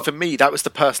saying, because for me, that was the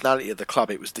personality of the club.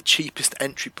 It was the cheapest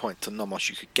entry point to Nomos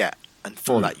you could get, and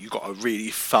for that, you got a really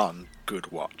fun,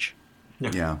 good watch.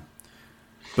 Yeah,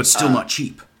 but still not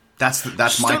cheap. That's my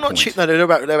point. Still not cheap. No, they're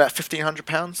about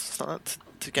 £1,500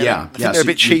 to get. Yeah, I think they're a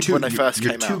bit cheap when they first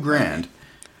came out. You're $2,000,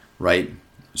 right?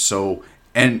 So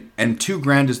and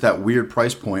 $2,000 is that weird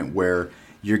price point where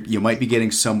you might be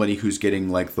getting somebody who's getting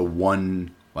like the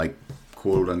one, like,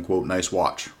 quote unquote nice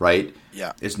watch, right?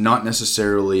 Yeah, it's not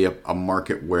necessarily a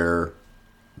market where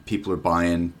people are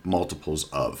buying multiples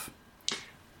of.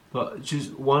 But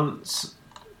just one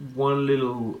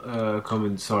little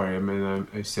comment. Sorry, I mean,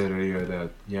 I said earlier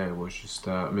that it was just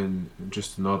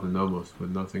just another Nomos, but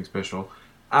nothing special.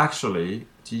 Actually,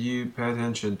 do you pay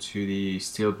attention to the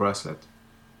steel bracelet?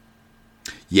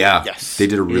 Yeah, yes, they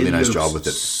did a really nice job with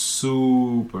it.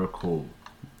 Super cool.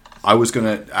 I was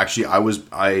gonna actually.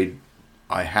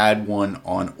 I had one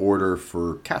on order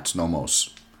for Cat's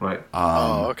Nomos. Right.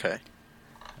 Okay.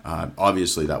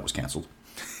 Obviously, that was canceled.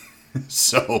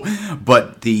 So,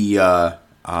 but the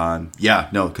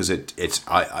because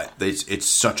it's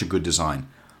such a good design.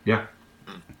 Yeah.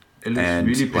 It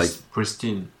looks really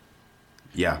pristine.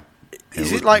 Yeah.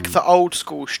 Is it like the old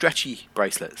school stretchy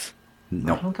bracelets?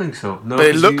 No, I don't think so. No, but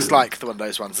it looks like one of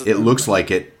those ones. It looks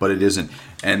like it, but it isn't.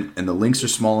 And the links are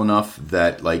small enough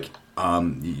that, like,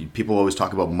 people always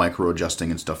talk about micro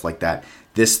adjusting and stuff like that.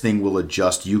 This thing will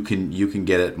adjust. You can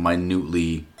get it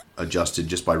minutely adjusted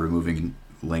just by removing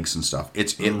links and stuff.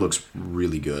 It looks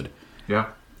really good.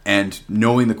 Yeah. And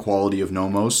knowing the quality of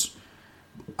Nomos,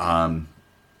 I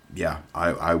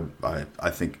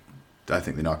think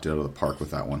they knocked it out of the park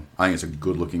with that one. I think it's a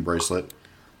good looking bracelet,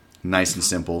 nice and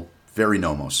simple. Very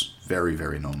Nomos. Very,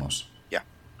 very Nomos. Yeah.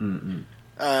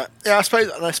 I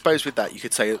suppose with that you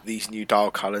could say that these new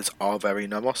dial colours are very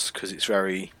Nomos because it's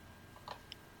very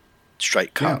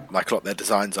straight cut, like a lot of their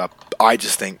designs are. I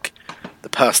just think the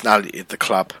personality of the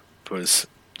club was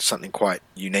something quite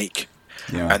unique,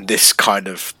 and this kind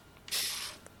of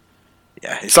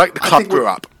it's like the club grew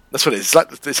up. That's what it is.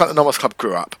 It's like the Nomos club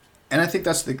grew up. And I think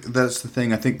that's the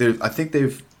thing. I think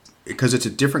they've. Because it's a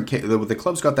different case. The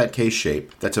club's got that case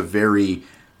shape. That's a very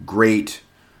great.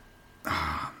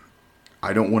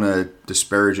 I don't want to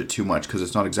disparage it too much because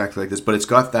it's not exactly like this, but it's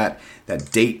got that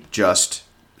date just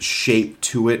shape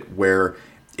to it where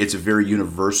it's a very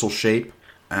universal shape.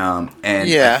 I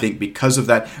think because of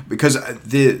that, because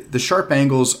the sharp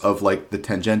angles of like the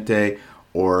Tangente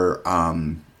or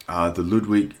the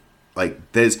Ludwig.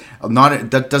 Like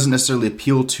that doesn't necessarily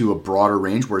appeal to a broader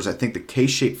range, whereas I think the case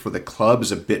shape for the club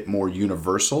is a bit more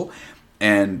universal,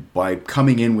 and by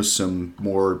coming in with some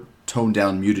more toned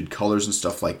down muted colors and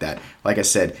stuff like that, like I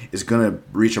said, is going to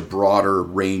reach a broader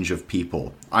range of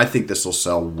people. I think this will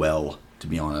sell well, to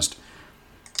be honest.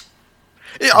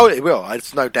 It will.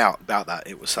 There's no doubt about that.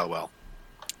 It will sell well.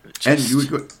 That's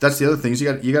the other thing is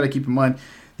you got to keep in mind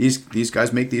these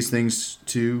guys make these things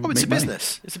to. Oh, it's make a money.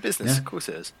 business. It's a business. Of course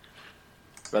it is.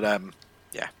 But I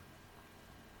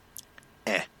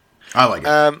like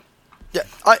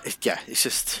it. It's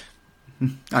just.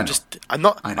 I'm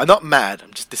not mad.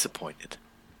 I'm just disappointed.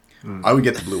 I would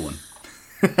get the blue one.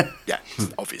 Yeah,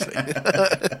 obviously.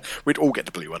 We'd all get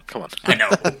the blue one. Come on. I know.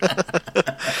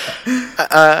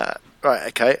 Right.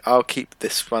 Okay. I'll keep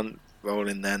this one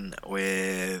rolling then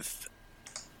with.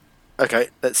 Okay,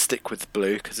 let's stick with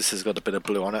blue because this has got a bit of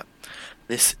blue on it.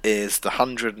 This is the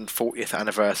 140th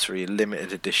anniversary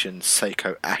limited edition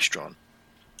Seiko Astron.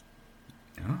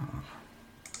 Oh.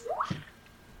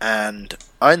 And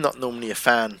I'm not normally a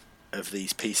fan of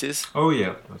these pieces. Oh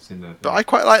yeah, I've seen that. But I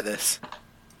quite like this.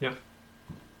 Yeah.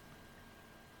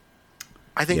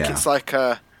 I think it's like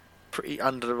a pretty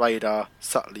under the radar,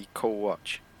 subtly cool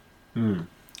watch. It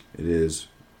is.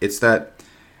 It's that.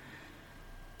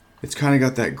 It's kind of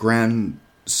got that Grand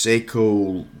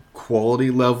Seiko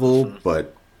quality level,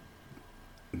 but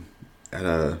at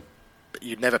a. But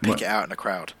you'd never pick it out in a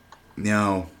crowd.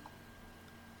 No.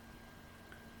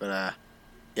 But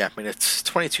yeah, I mean it's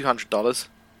 $2,200,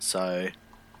 so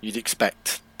you'd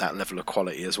expect that level of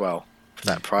quality as well for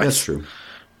that price. That's true.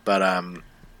 But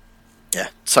yeah,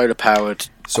 solar powered,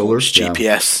 Solar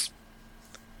GPS.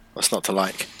 What's not to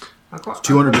like?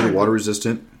 200 meter water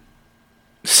resistant.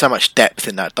 So much depth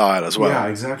in that dial as well. Yeah,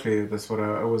 exactly. That's what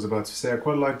I was about to say. I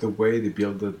quite like the way they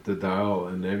build the dial,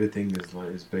 and everything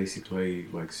is basically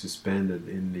like suspended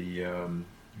in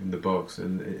the box,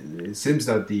 and it seems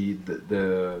that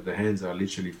the hands are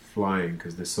literally flying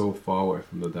because they're so far away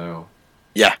from the dial.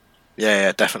 Yeah,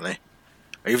 definitely.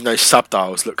 Even those sub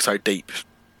dials look so deep.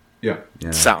 Yeah.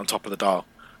 Sat on top of the dial.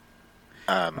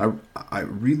 I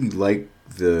really like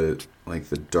the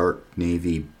dark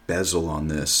navy bezel on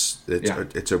this.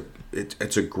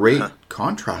 It's a great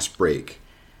contrast break.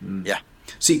 Yeah.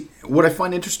 See, what I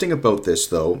find interesting about this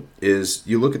though is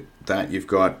you look at that, you've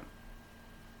got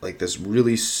like this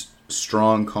really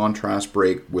strong contrast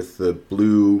break with the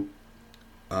blue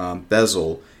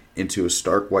bezel into a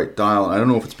stark white dial. And I don't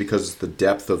know if it's because of the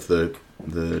depth of the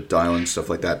dial and stuff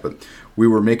like that, but we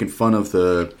were making fun of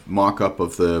the mock-up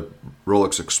of the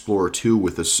Rolex Explorer 2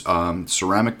 with this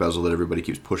ceramic bezel that everybody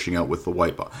keeps pushing out with the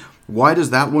white bar. Why does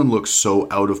that one look so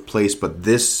out of place, but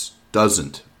this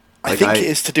doesn't? I think it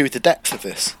is to do with the depth of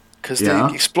this, because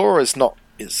the Explorer is not.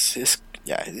 It's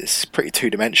pretty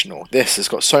two-dimensional. This has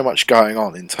got so much going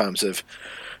on in terms of,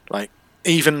 like,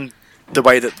 even the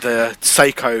way that the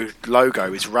Seiko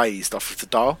logo is raised off of the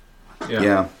dial.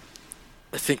 Yeah.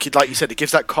 I think, like you said, it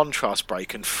gives that contrast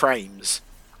break and frames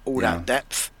all that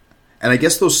depth. And I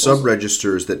guess those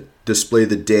sub-registers that display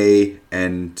the day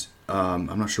and I'm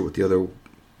not sure what the other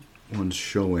one's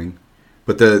showing,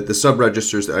 but the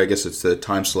sub-registers, I guess it's the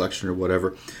time selection or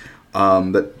whatever,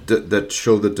 that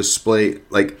show the display,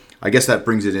 like, I guess that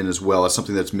brings it in as well as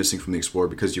something that's missing from the Explorer,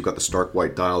 because you've got the stark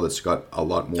white dial that's got a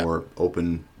lot more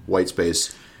open white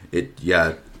space. It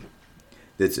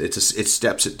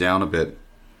steps it down a bit.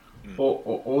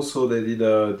 Also, they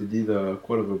did a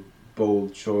quite of a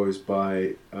bold choice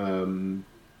by having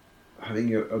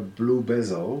a blue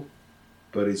bezel,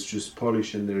 but it's just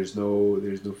polished and there's no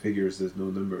figures, there's no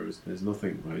numbers, there's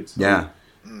nothing, right? So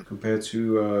compared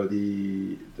to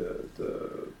the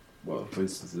for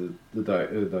instance,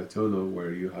 the Daytona,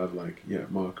 where you have like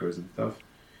markers and stuff.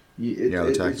 The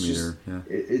tachymeter.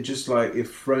 It just like it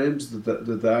frames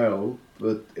the dial,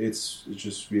 but it's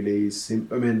just really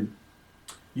simple. I mean,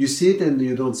 you see it and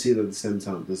you don't see it at the same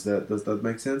time. Does that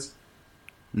make sense?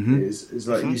 Mm-hmm. It's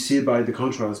like you see it by the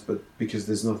contrast, but because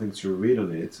there's nothing to read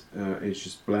on it, it's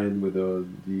just blend with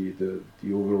the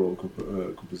overall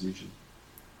composition.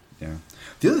 Yeah.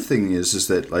 The other thing is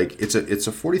that like it's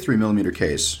a 43 millimeter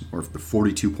case, or the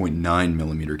 42.9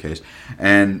 millimeter case,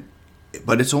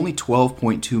 but it's only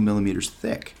 12.2 millimeters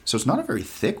thick, so it's not a very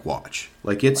thick watch.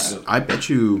 Like I bet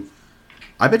you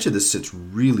this sits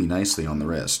really nicely on the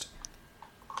wrist.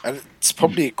 And it's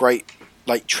probably a great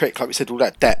trick, like we said, all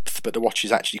that depth, but the watch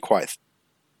is actually quite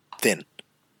thin.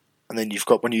 And then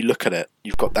when you look at it,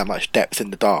 you've got that much depth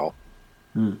in the dial.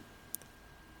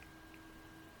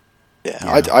 Yeah.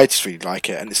 I just really like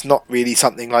it, and it's not really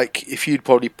something like, if you'd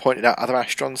probably pointed out other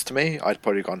Astrons to me, I'd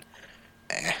probably gone,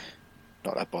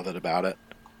 not that bothered about it.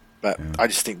 But I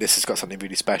just think this has got something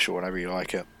really special, and I really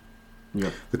like it.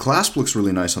 Yeah. The clasp looks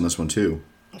really nice on this one too,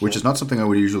 which is not something I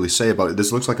would usually say about it.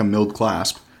 This looks like a milled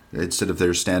clasp instead of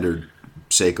their standard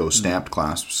Seiko stamped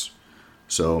clasps.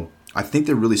 So I think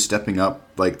they're really stepping up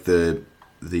like the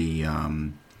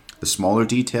smaller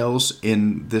details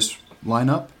in this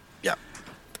lineup. Yeah.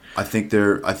 I think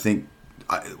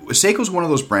Seiko's one of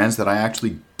those brands that I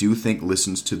actually do think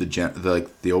listens to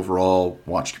the overall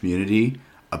watch community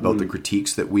about the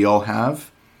critiques that we all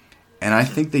have, and I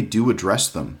think they do address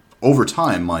them over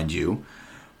time, mind you.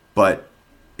 But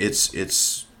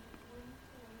it's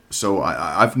so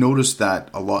I've noticed that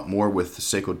a lot more with the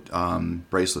Seiko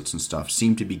bracelets and stuff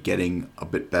seem to be getting a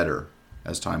bit better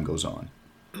as time goes on.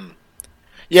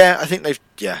 Yeah, I think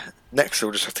next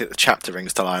we'll just have to get the chapter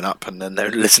rings to line up, and then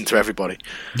they'll listen to everybody.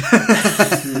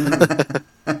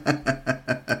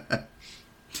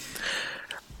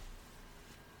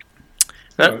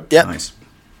 Yeah. Nice.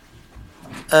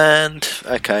 And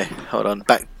okay, hold on.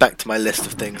 Back to my list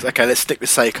of things. Okay, let's stick with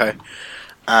Seiko.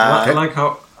 I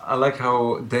like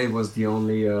how Dave was the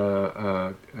only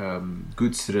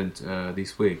good student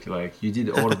this week. Like, you did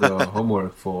all the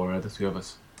homework for the two of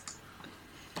us.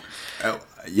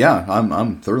 Yeah,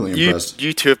 I'm thoroughly impressed.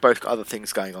 You two have both got other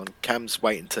things going on. Cam's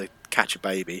waiting to catch a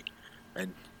baby,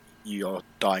 and you are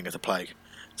dying of the plague.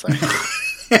 So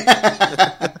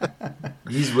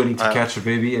He's waiting to catch a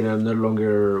baby, and I'm no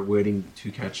longer waiting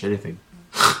to catch anything.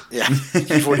 Yeah,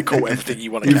 you've already caught everything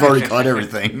you want to You've catch. already caught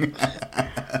everything.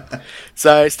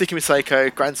 So, sticking with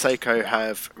Seiko, Grand Seiko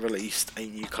have released a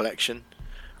new collection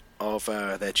of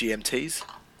their GMTs.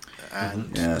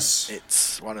 And Yes.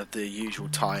 it's one of the usual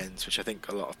tie-ins, which I think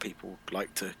a lot of people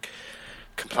like to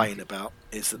complain about,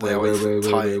 is that they always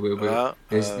tie.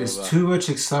 There's too much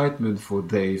excitement for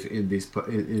Dave in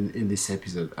this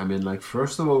episode. I mean, like,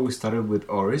 first of all, we started with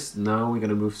Oris. Now we're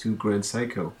gonna move to Grand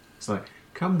Seiko. It's like,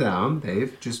 calm down,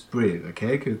 Dave. Just breathe,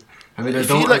 okay? 'Cause, I mean, if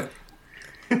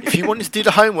you wanted to do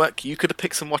the homework, you could have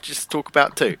picked some watches to talk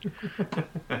about too.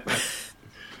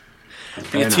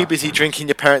 But you're too busy drinking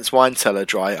your parents' wine cellar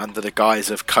dry under the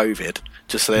guise of COVID,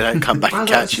 just so they don't come back and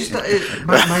catch you.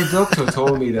 My doctor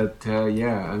told me that,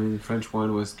 I mean, French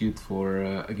wine was good for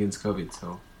against COVID,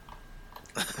 so...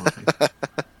 Okay.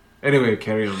 Anyway,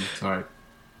 carry on, sorry.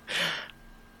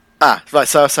 Right,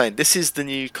 so I was saying, this is the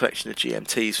new collection of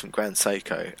GMTs from Grand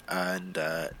Seiko, and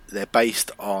they're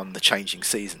based on the changing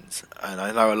seasons. And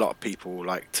I know a lot of people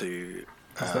like to...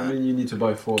 Does that mean you need to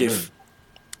buy 4 then?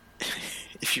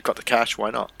 If you've got the cash, why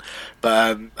not?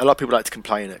 But a lot of people like to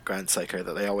complain at Grand Seiko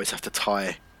that they always have to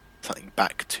tie something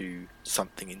back to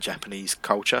something in Japanese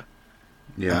culture.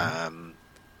 Yeah.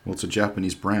 Well, it's a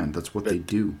Japanese brand. That's what they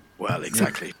do. Well,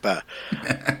 exactly. but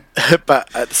but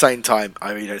at the same time,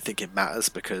 I really don't think it matters,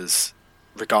 because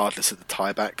regardless of the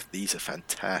tie back, these are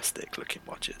fantastic looking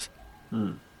watches.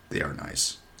 They are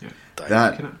nice. Yeah.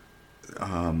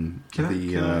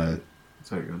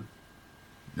 Sorry, go on.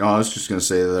 No, I was just going to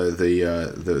say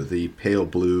the pale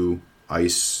blue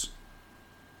ice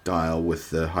dial with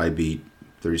the high beat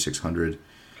 3600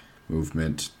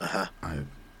 movement.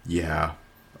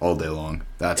 All day long.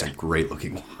 That's a great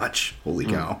looking watch. Holy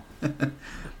cow.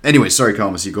 Anyway, sorry,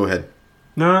 Thomas, you go ahead.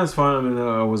 No, it's fine. I mean,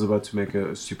 I was about to make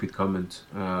a stupid comment.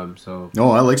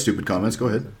 No, I like stupid comments. Go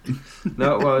ahead.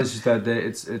 No, well, it's just that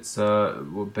it's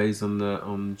based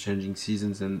on changing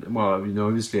seasons, and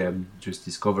obviously I'm just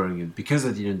discovering it because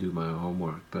I didn't do my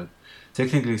homework. But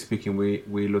technically speaking,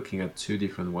 we're looking at 2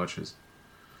 different watches.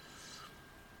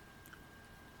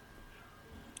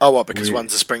 Oh, what? Because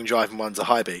one's a spring drive and one's a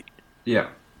high beat. Yeah,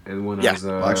 and one has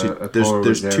actually, a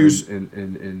there's 2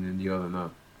 in the other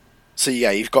not. So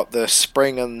yeah, you've got the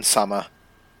spring and summer,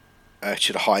 which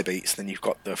are the high beats. Then you've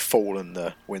got the fall and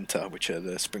the winter, which are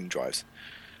the spring drives.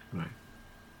 Right.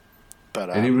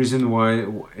 But any reason why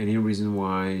you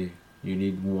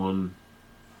need one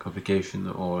complication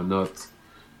or not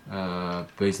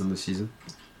based on the season?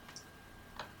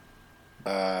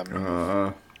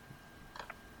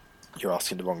 You're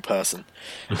asking the wrong person.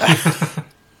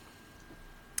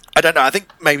 I don't know. I think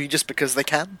maybe just because they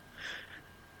can.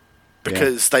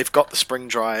 Because they've got the spring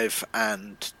drive,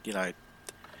 and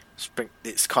spring.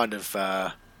 It's kind of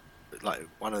like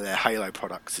one of their halo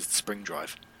products is the spring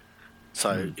drive.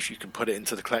 So if you can put it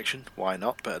into the collection, why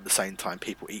not? But at the same time,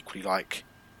 people equally like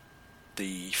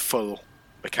the full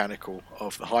mechanical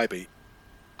of the high beat.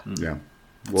 Yeah.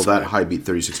 Well, that high beat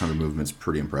 3600 movement is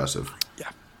pretty impressive. Yeah.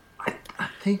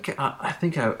 I think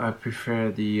I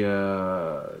prefer the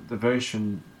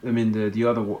version. I mean, the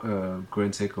other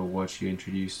Grand Seiko watch you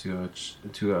introduced to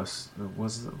us.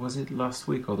 Was it last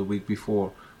week or the week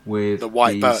before with the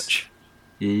white birch?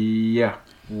 Yeah,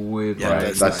 with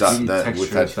that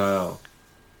texture dial.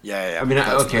 Yeah. I mean,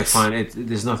 okay, nice. Fine.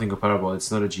 There's nothing comparable. It's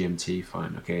not a GMT.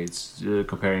 Fine. Okay, it's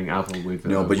comparing Apple with.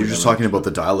 No, but you're just talking about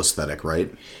the dial aesthetic,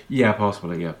 right? Yeah,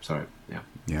 possibly. Yeah. Sorry. Yeah.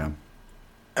 Yeah.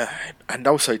 And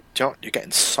also, you're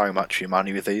getting so much for your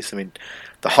money with these. I mean,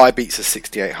 the high beats are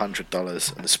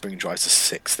 $6,800 and the spring drives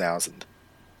are $6,000.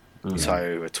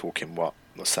 So we're talking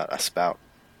what's that? That's about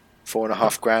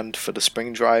 $4,500 for the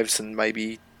spring drives and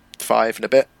maybe $5 and a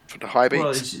bit for the high beats.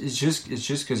 Well, it's just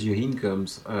because your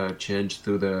incomes change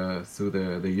through the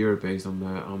year based on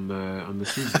the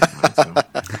season. Right? So.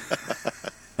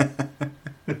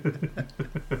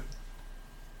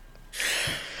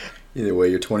 Either way,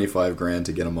 you're $25,000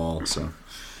 to get them all. So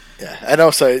yeah, and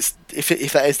also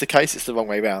if that is the case, it's the wrong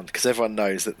way round, because everyone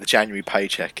knows that the January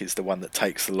paycheck is the one that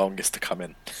takes the longest to come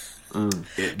in.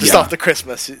 Just after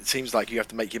Christmas, it seems like you have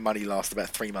to make your money last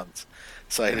about 3 months.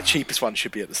 So the cheapest one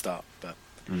should be at the start. But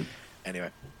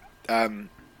anyway, I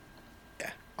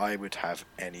would have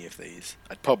any of these.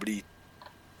 I'd probably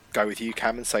go with you,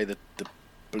 Cam, and say that the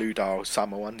Blue Dial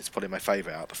Summer one is probably my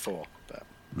favourite out of the 4. But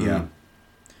yeah.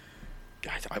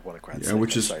 I want a Grand Seiko.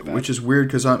 Which is weird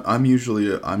because I'm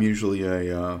usually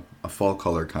a fall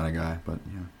color kind of guy, but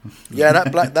yeah.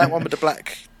 that one with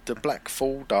the black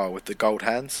full dial with the gold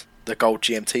hands, the gold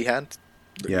GMT hand,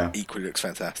 equally looks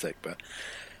fantastic. But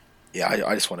Yeah,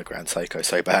 I just want a Grand Seiko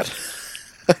so bad.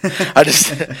 I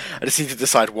just need to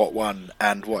decide what one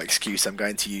and what excuse I'm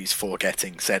going to use for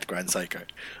getting said Grand Seiko.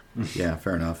 Yeah,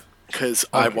 fair enough. Because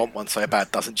I want one so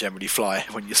bad doesn't generally fly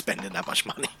when you're spending that much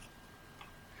money.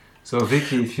 So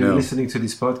Vicky, if you're listening to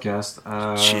this podcast,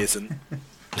 she isn't.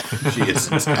 She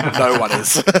isn't. No one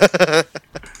is.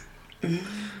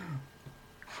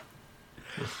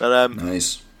 But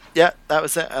nice. Yeah, that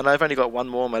was it. And I've only got one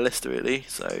more on my list really.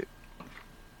 So,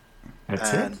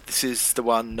 that's and it. this is the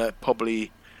one that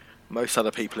probably most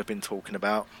other people have been talking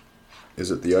about.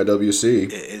 Is it the IWC?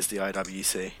 It is the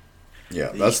IWC.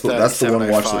 Yeah, The that's the one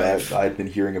watch that 3705. I've been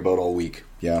hearing about all week.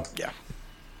 Yeah. Yeah.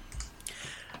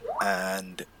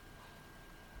 And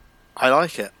I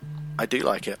like it. I do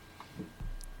like it.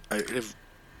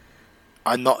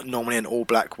 I'm not normally an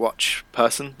all-black watch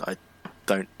person. I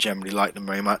don't generally like them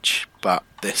very much, but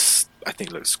this, I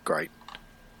think, looks great.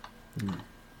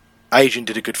 Adrian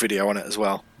did a good video on it as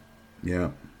well.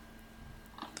 Yeah.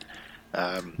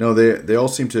 No, they all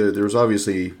seem to. There was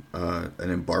obviously an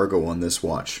embargo on this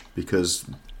watch because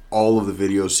all of the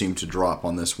videos seem to drop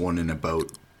on this one in about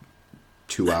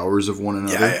 2 hours of one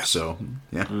another. Yeah. So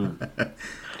yeah.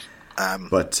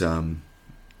 But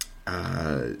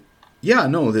yeah,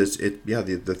 no, the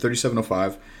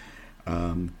 3705.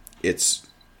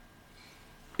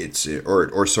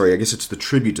 Sorry, I guess it's the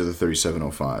tribute to the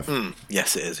 3705.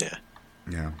 Yes, it is. Yeah.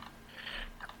 Yeah.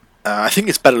 I think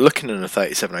it's better looking than the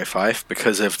 3705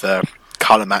 because of the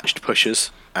colour matched pushers,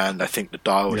 and I think the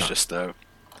dial is just I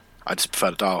just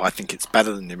prefer the dial. I think it's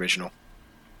better than the original.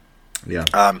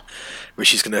 Yeah.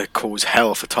 Which is going to cause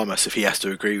hell for Thomas if he has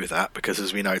to agree with that, because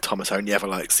as we know, Thomas only ever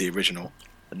likes the original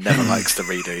and never likes the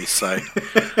redos. So,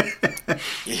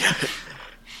 yeah.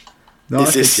 No,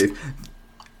 Is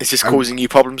this causing you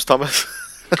problems, Thomas?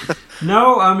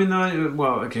 No, I mean,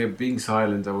 being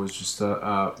silent, I was just,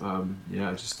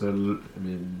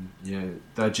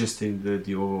 digesting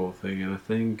the overall thing, and I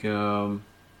think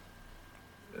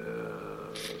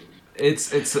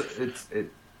it's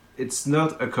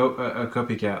not a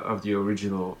copycat of the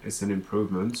original. It's an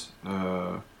improvement.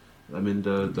 I mean,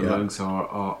 the lungs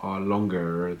are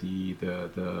longer.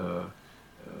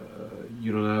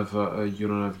 You don't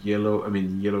have yellow. I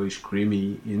mean, yellowish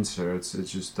creamy inserts.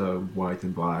 It's just white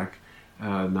and black.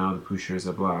 Now the pushers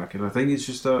are black, and I think it's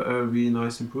just a really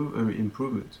nice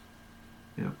improvement.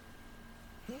 Yeah.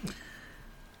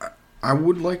 I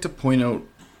would like to point out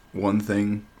one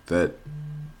thing that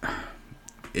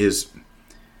is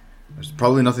there's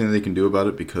probably nothing that they can do about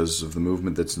it because of the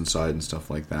movement that's inside and stuff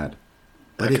like that.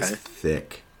 But it's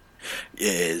thick. It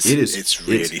is. It's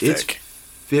really thick. It's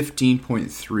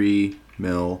 15.3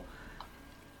 mil.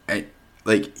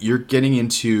 Like you're getting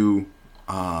into,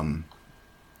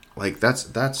 like that's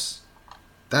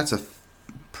a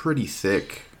pretty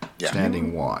thick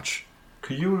standing watch.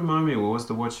 Could you remind me what was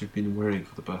the watch you've been wearing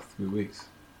for the past 3 weeks?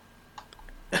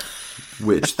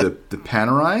 Which the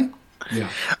Panerai? Yeah.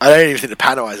 I don't even think the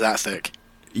Panerai is that thick.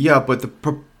 Yeah, but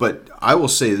I will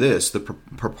say this: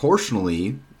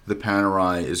 proportionally, the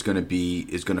Panerai is going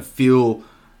to feel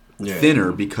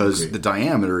thinner because the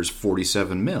diameter is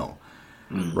 47 mil,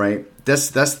 right? That's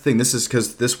the thing. This is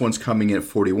because this one's coming in at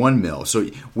 41 mil. So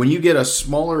when you get a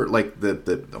smaller, like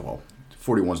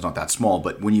 41's not that small,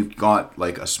 but when you've got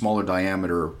like a smaller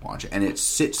diameter watch and it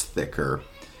sits thicker,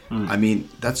 I mean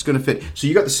that's going to fit. So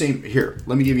you got the same here.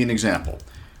 Let me give you an example.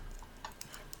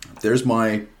 There's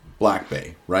my Black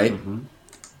Bay, right?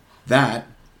 That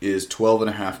is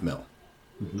 12.5 mil.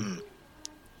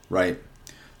 Right?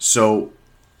 So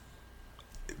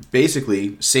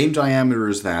basically, same diameter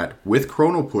as that with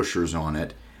chrono pushers on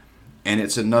it, and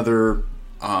it's another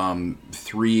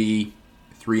 3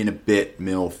 and a bit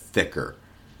mil thicker.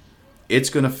 It's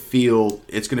gonna feel,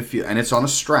 and it's on a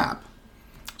strap,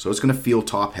 so it's gonna feel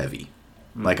top heavy.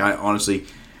 Like I honestly,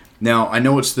 now I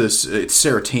know it's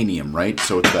ceratanium, right?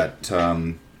 So it's that.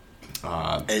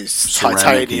 It's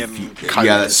titanium.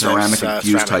 That ceramic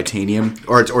infused titanium,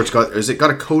 or it's got. Is it got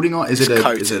a coating on? Is it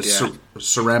a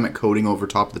ceramic coating over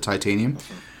top of the titanium?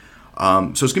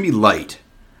 So it's gonna be light.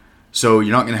 So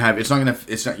you're not gonna have. You're not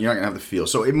gonna have the feel.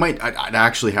 So it might. I'd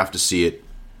actually have to see it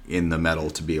in the metal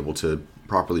to be able to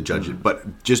properly judge it.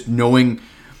 But just knowing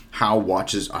how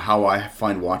I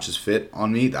find watches fit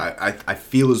on me, I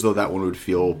feel as though that one would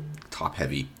feel top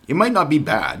heavy. It might not be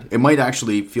bad. It might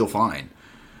actually feel fine.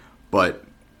 But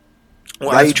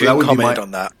Adrian commented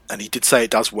on that, and he did say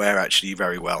it does wear actually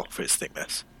very well for its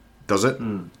thickness. Does it?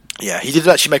 Yeah, he did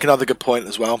actually make another good point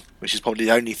as well, which is probably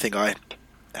the only thing I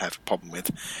have a problem with,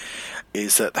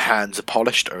 is that the hands are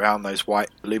polished around those white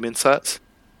loom inserts.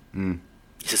 He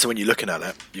said, so when you're looking at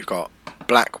it, you've got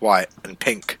black, white, and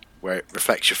pink where it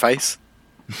reflects your face.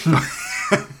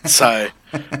 So,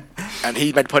 and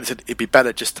he made a point and said it'd be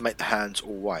better just to make the hands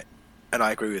all white. And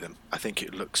I agree with him. I think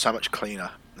it would look so much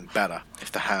cleaner and better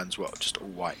if the hands were just all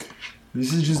white.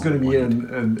 This is just going to be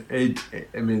an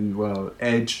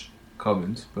edge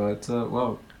comment, but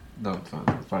well, no, it's fine.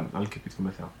 It's fine. I'll keep it for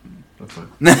myself. That's fine.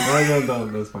 No,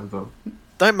 that's fine.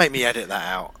 Don't make me edit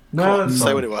that out. No,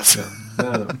 say what it was.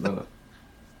 No.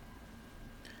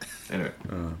 Anyway.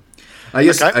 I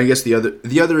guess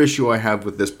the other issue I have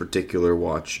with this particular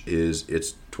watch is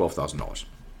it's $12,000,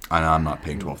 and I'm not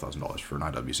paying $12,000 for an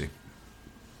IWC.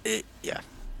 Yeah.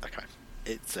 Okay.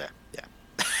 It's yeah.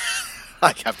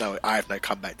 I have no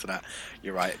comeback to that.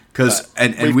 You're right. Because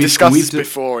we've discussed this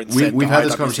before. And we've had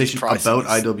this conversation about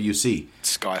IWC.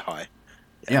 Sky high.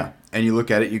 Yeah, and you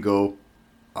look at it, you go,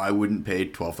 I wouldn't pay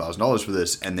 $12,000 for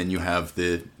this, and then you have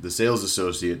the sales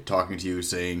associate talking to you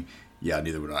saying, yeah,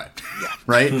 neither would I. Yeah.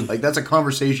 Right? Like, that's a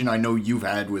conversation I know you've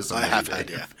had with somebody. I have had,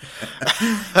 yeah.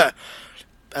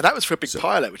 And that was for a big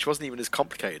pilot, which wasn't even as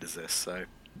complicated as this. So.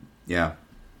 Yeah.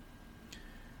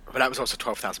 But that was also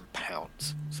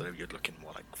 £12,000, so you're looking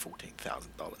more like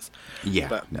 $14,000. Yeah,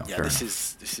 but no, yeah, fair this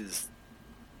enough. is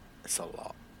it's a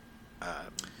lot.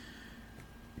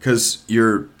 Because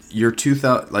you're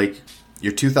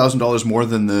 $2,000 more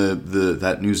than the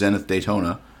that new Zenith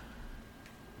Daytona.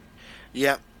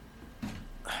 Yeah,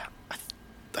 I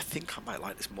think I might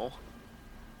like this more.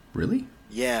 Really?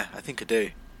 Yeah, I think I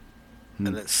do.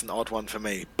 And it's an odd one for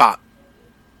me, but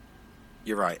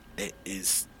you're right. It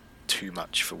is too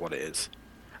much for what it is.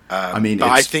 But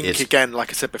I think again, like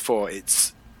I said before,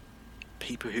 it's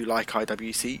people who like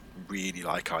IWC really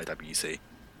like IWC.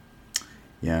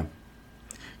 Yeah.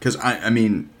 Because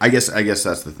I guess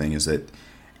that's the thing is that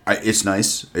it's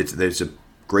nice. It's a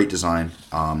great design.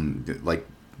 Like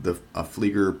a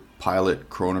Flieger Pilot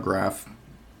chronograph.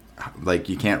 Like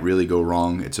you can't really go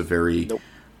wrong. It's a very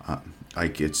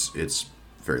it's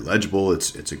very legible.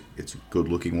 It's a good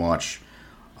looking watch.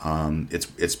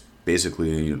 It's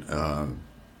basically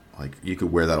like you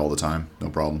could wear that all the time, no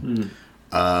problem.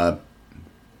 But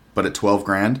at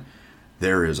 $12,000,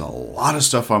 there is a lot of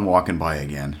stuff I'm walking by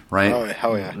again, right? Oh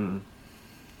hell yeah,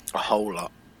 a whole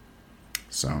lot.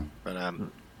 So, but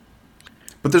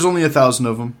there's only 1,000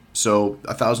 of them, so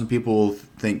 1,000 people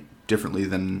think differently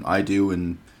than I do,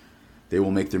 and they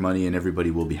will make their money, and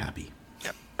everybody will be happy.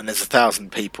 Yep. And there's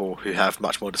 1,000 people who have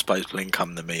much more disposable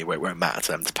income than me, where it won't matter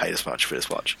to them to pay this much for this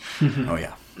watch. Oh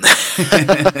yeah,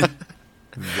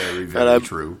 very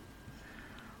true.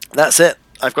 That's it.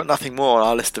 I've got nothing more on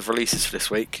our list of releases for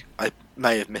this week. I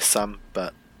may have missed some,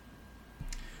 but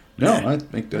no, I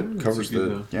think that covers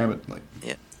the gamut.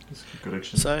 Yeah.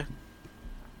 So,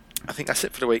 I think that's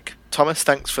it for the week. Thomas,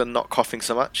 thanks for not coughing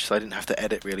so much, so I didn't have to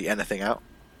edit really anything out.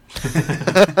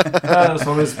 That's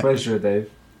always a pleasure,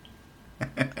 Dave.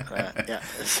 Yeah.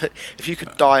 So if you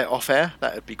could die off air,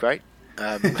 that would be great.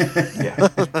 Yeah,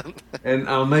 and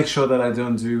I'll make sure that I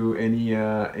don't do any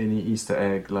Easter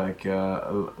egg like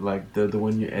the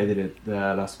one you edited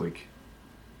last week.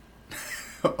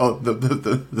 Oh,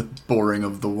 the pouring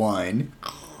of the wine.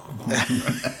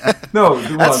 No,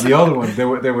 the other one.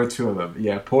 There were two of them.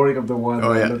 Yeah, pouring of the one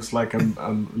that looks like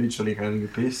I'm literally handing a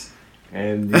piece,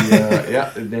 and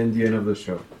then the end of the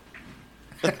show.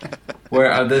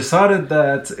 Where I decided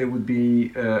that it would be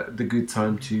the good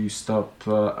time to stop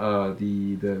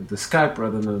the Skype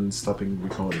rather than stopping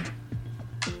recording.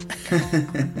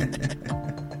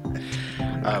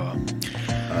 Oh well.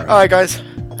 All right, guys.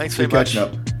 Thanks very much. Catching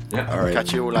up. Yeah. All right.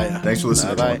 Catch you all later. Thanks for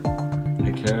listening. Bye.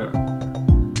 Take care.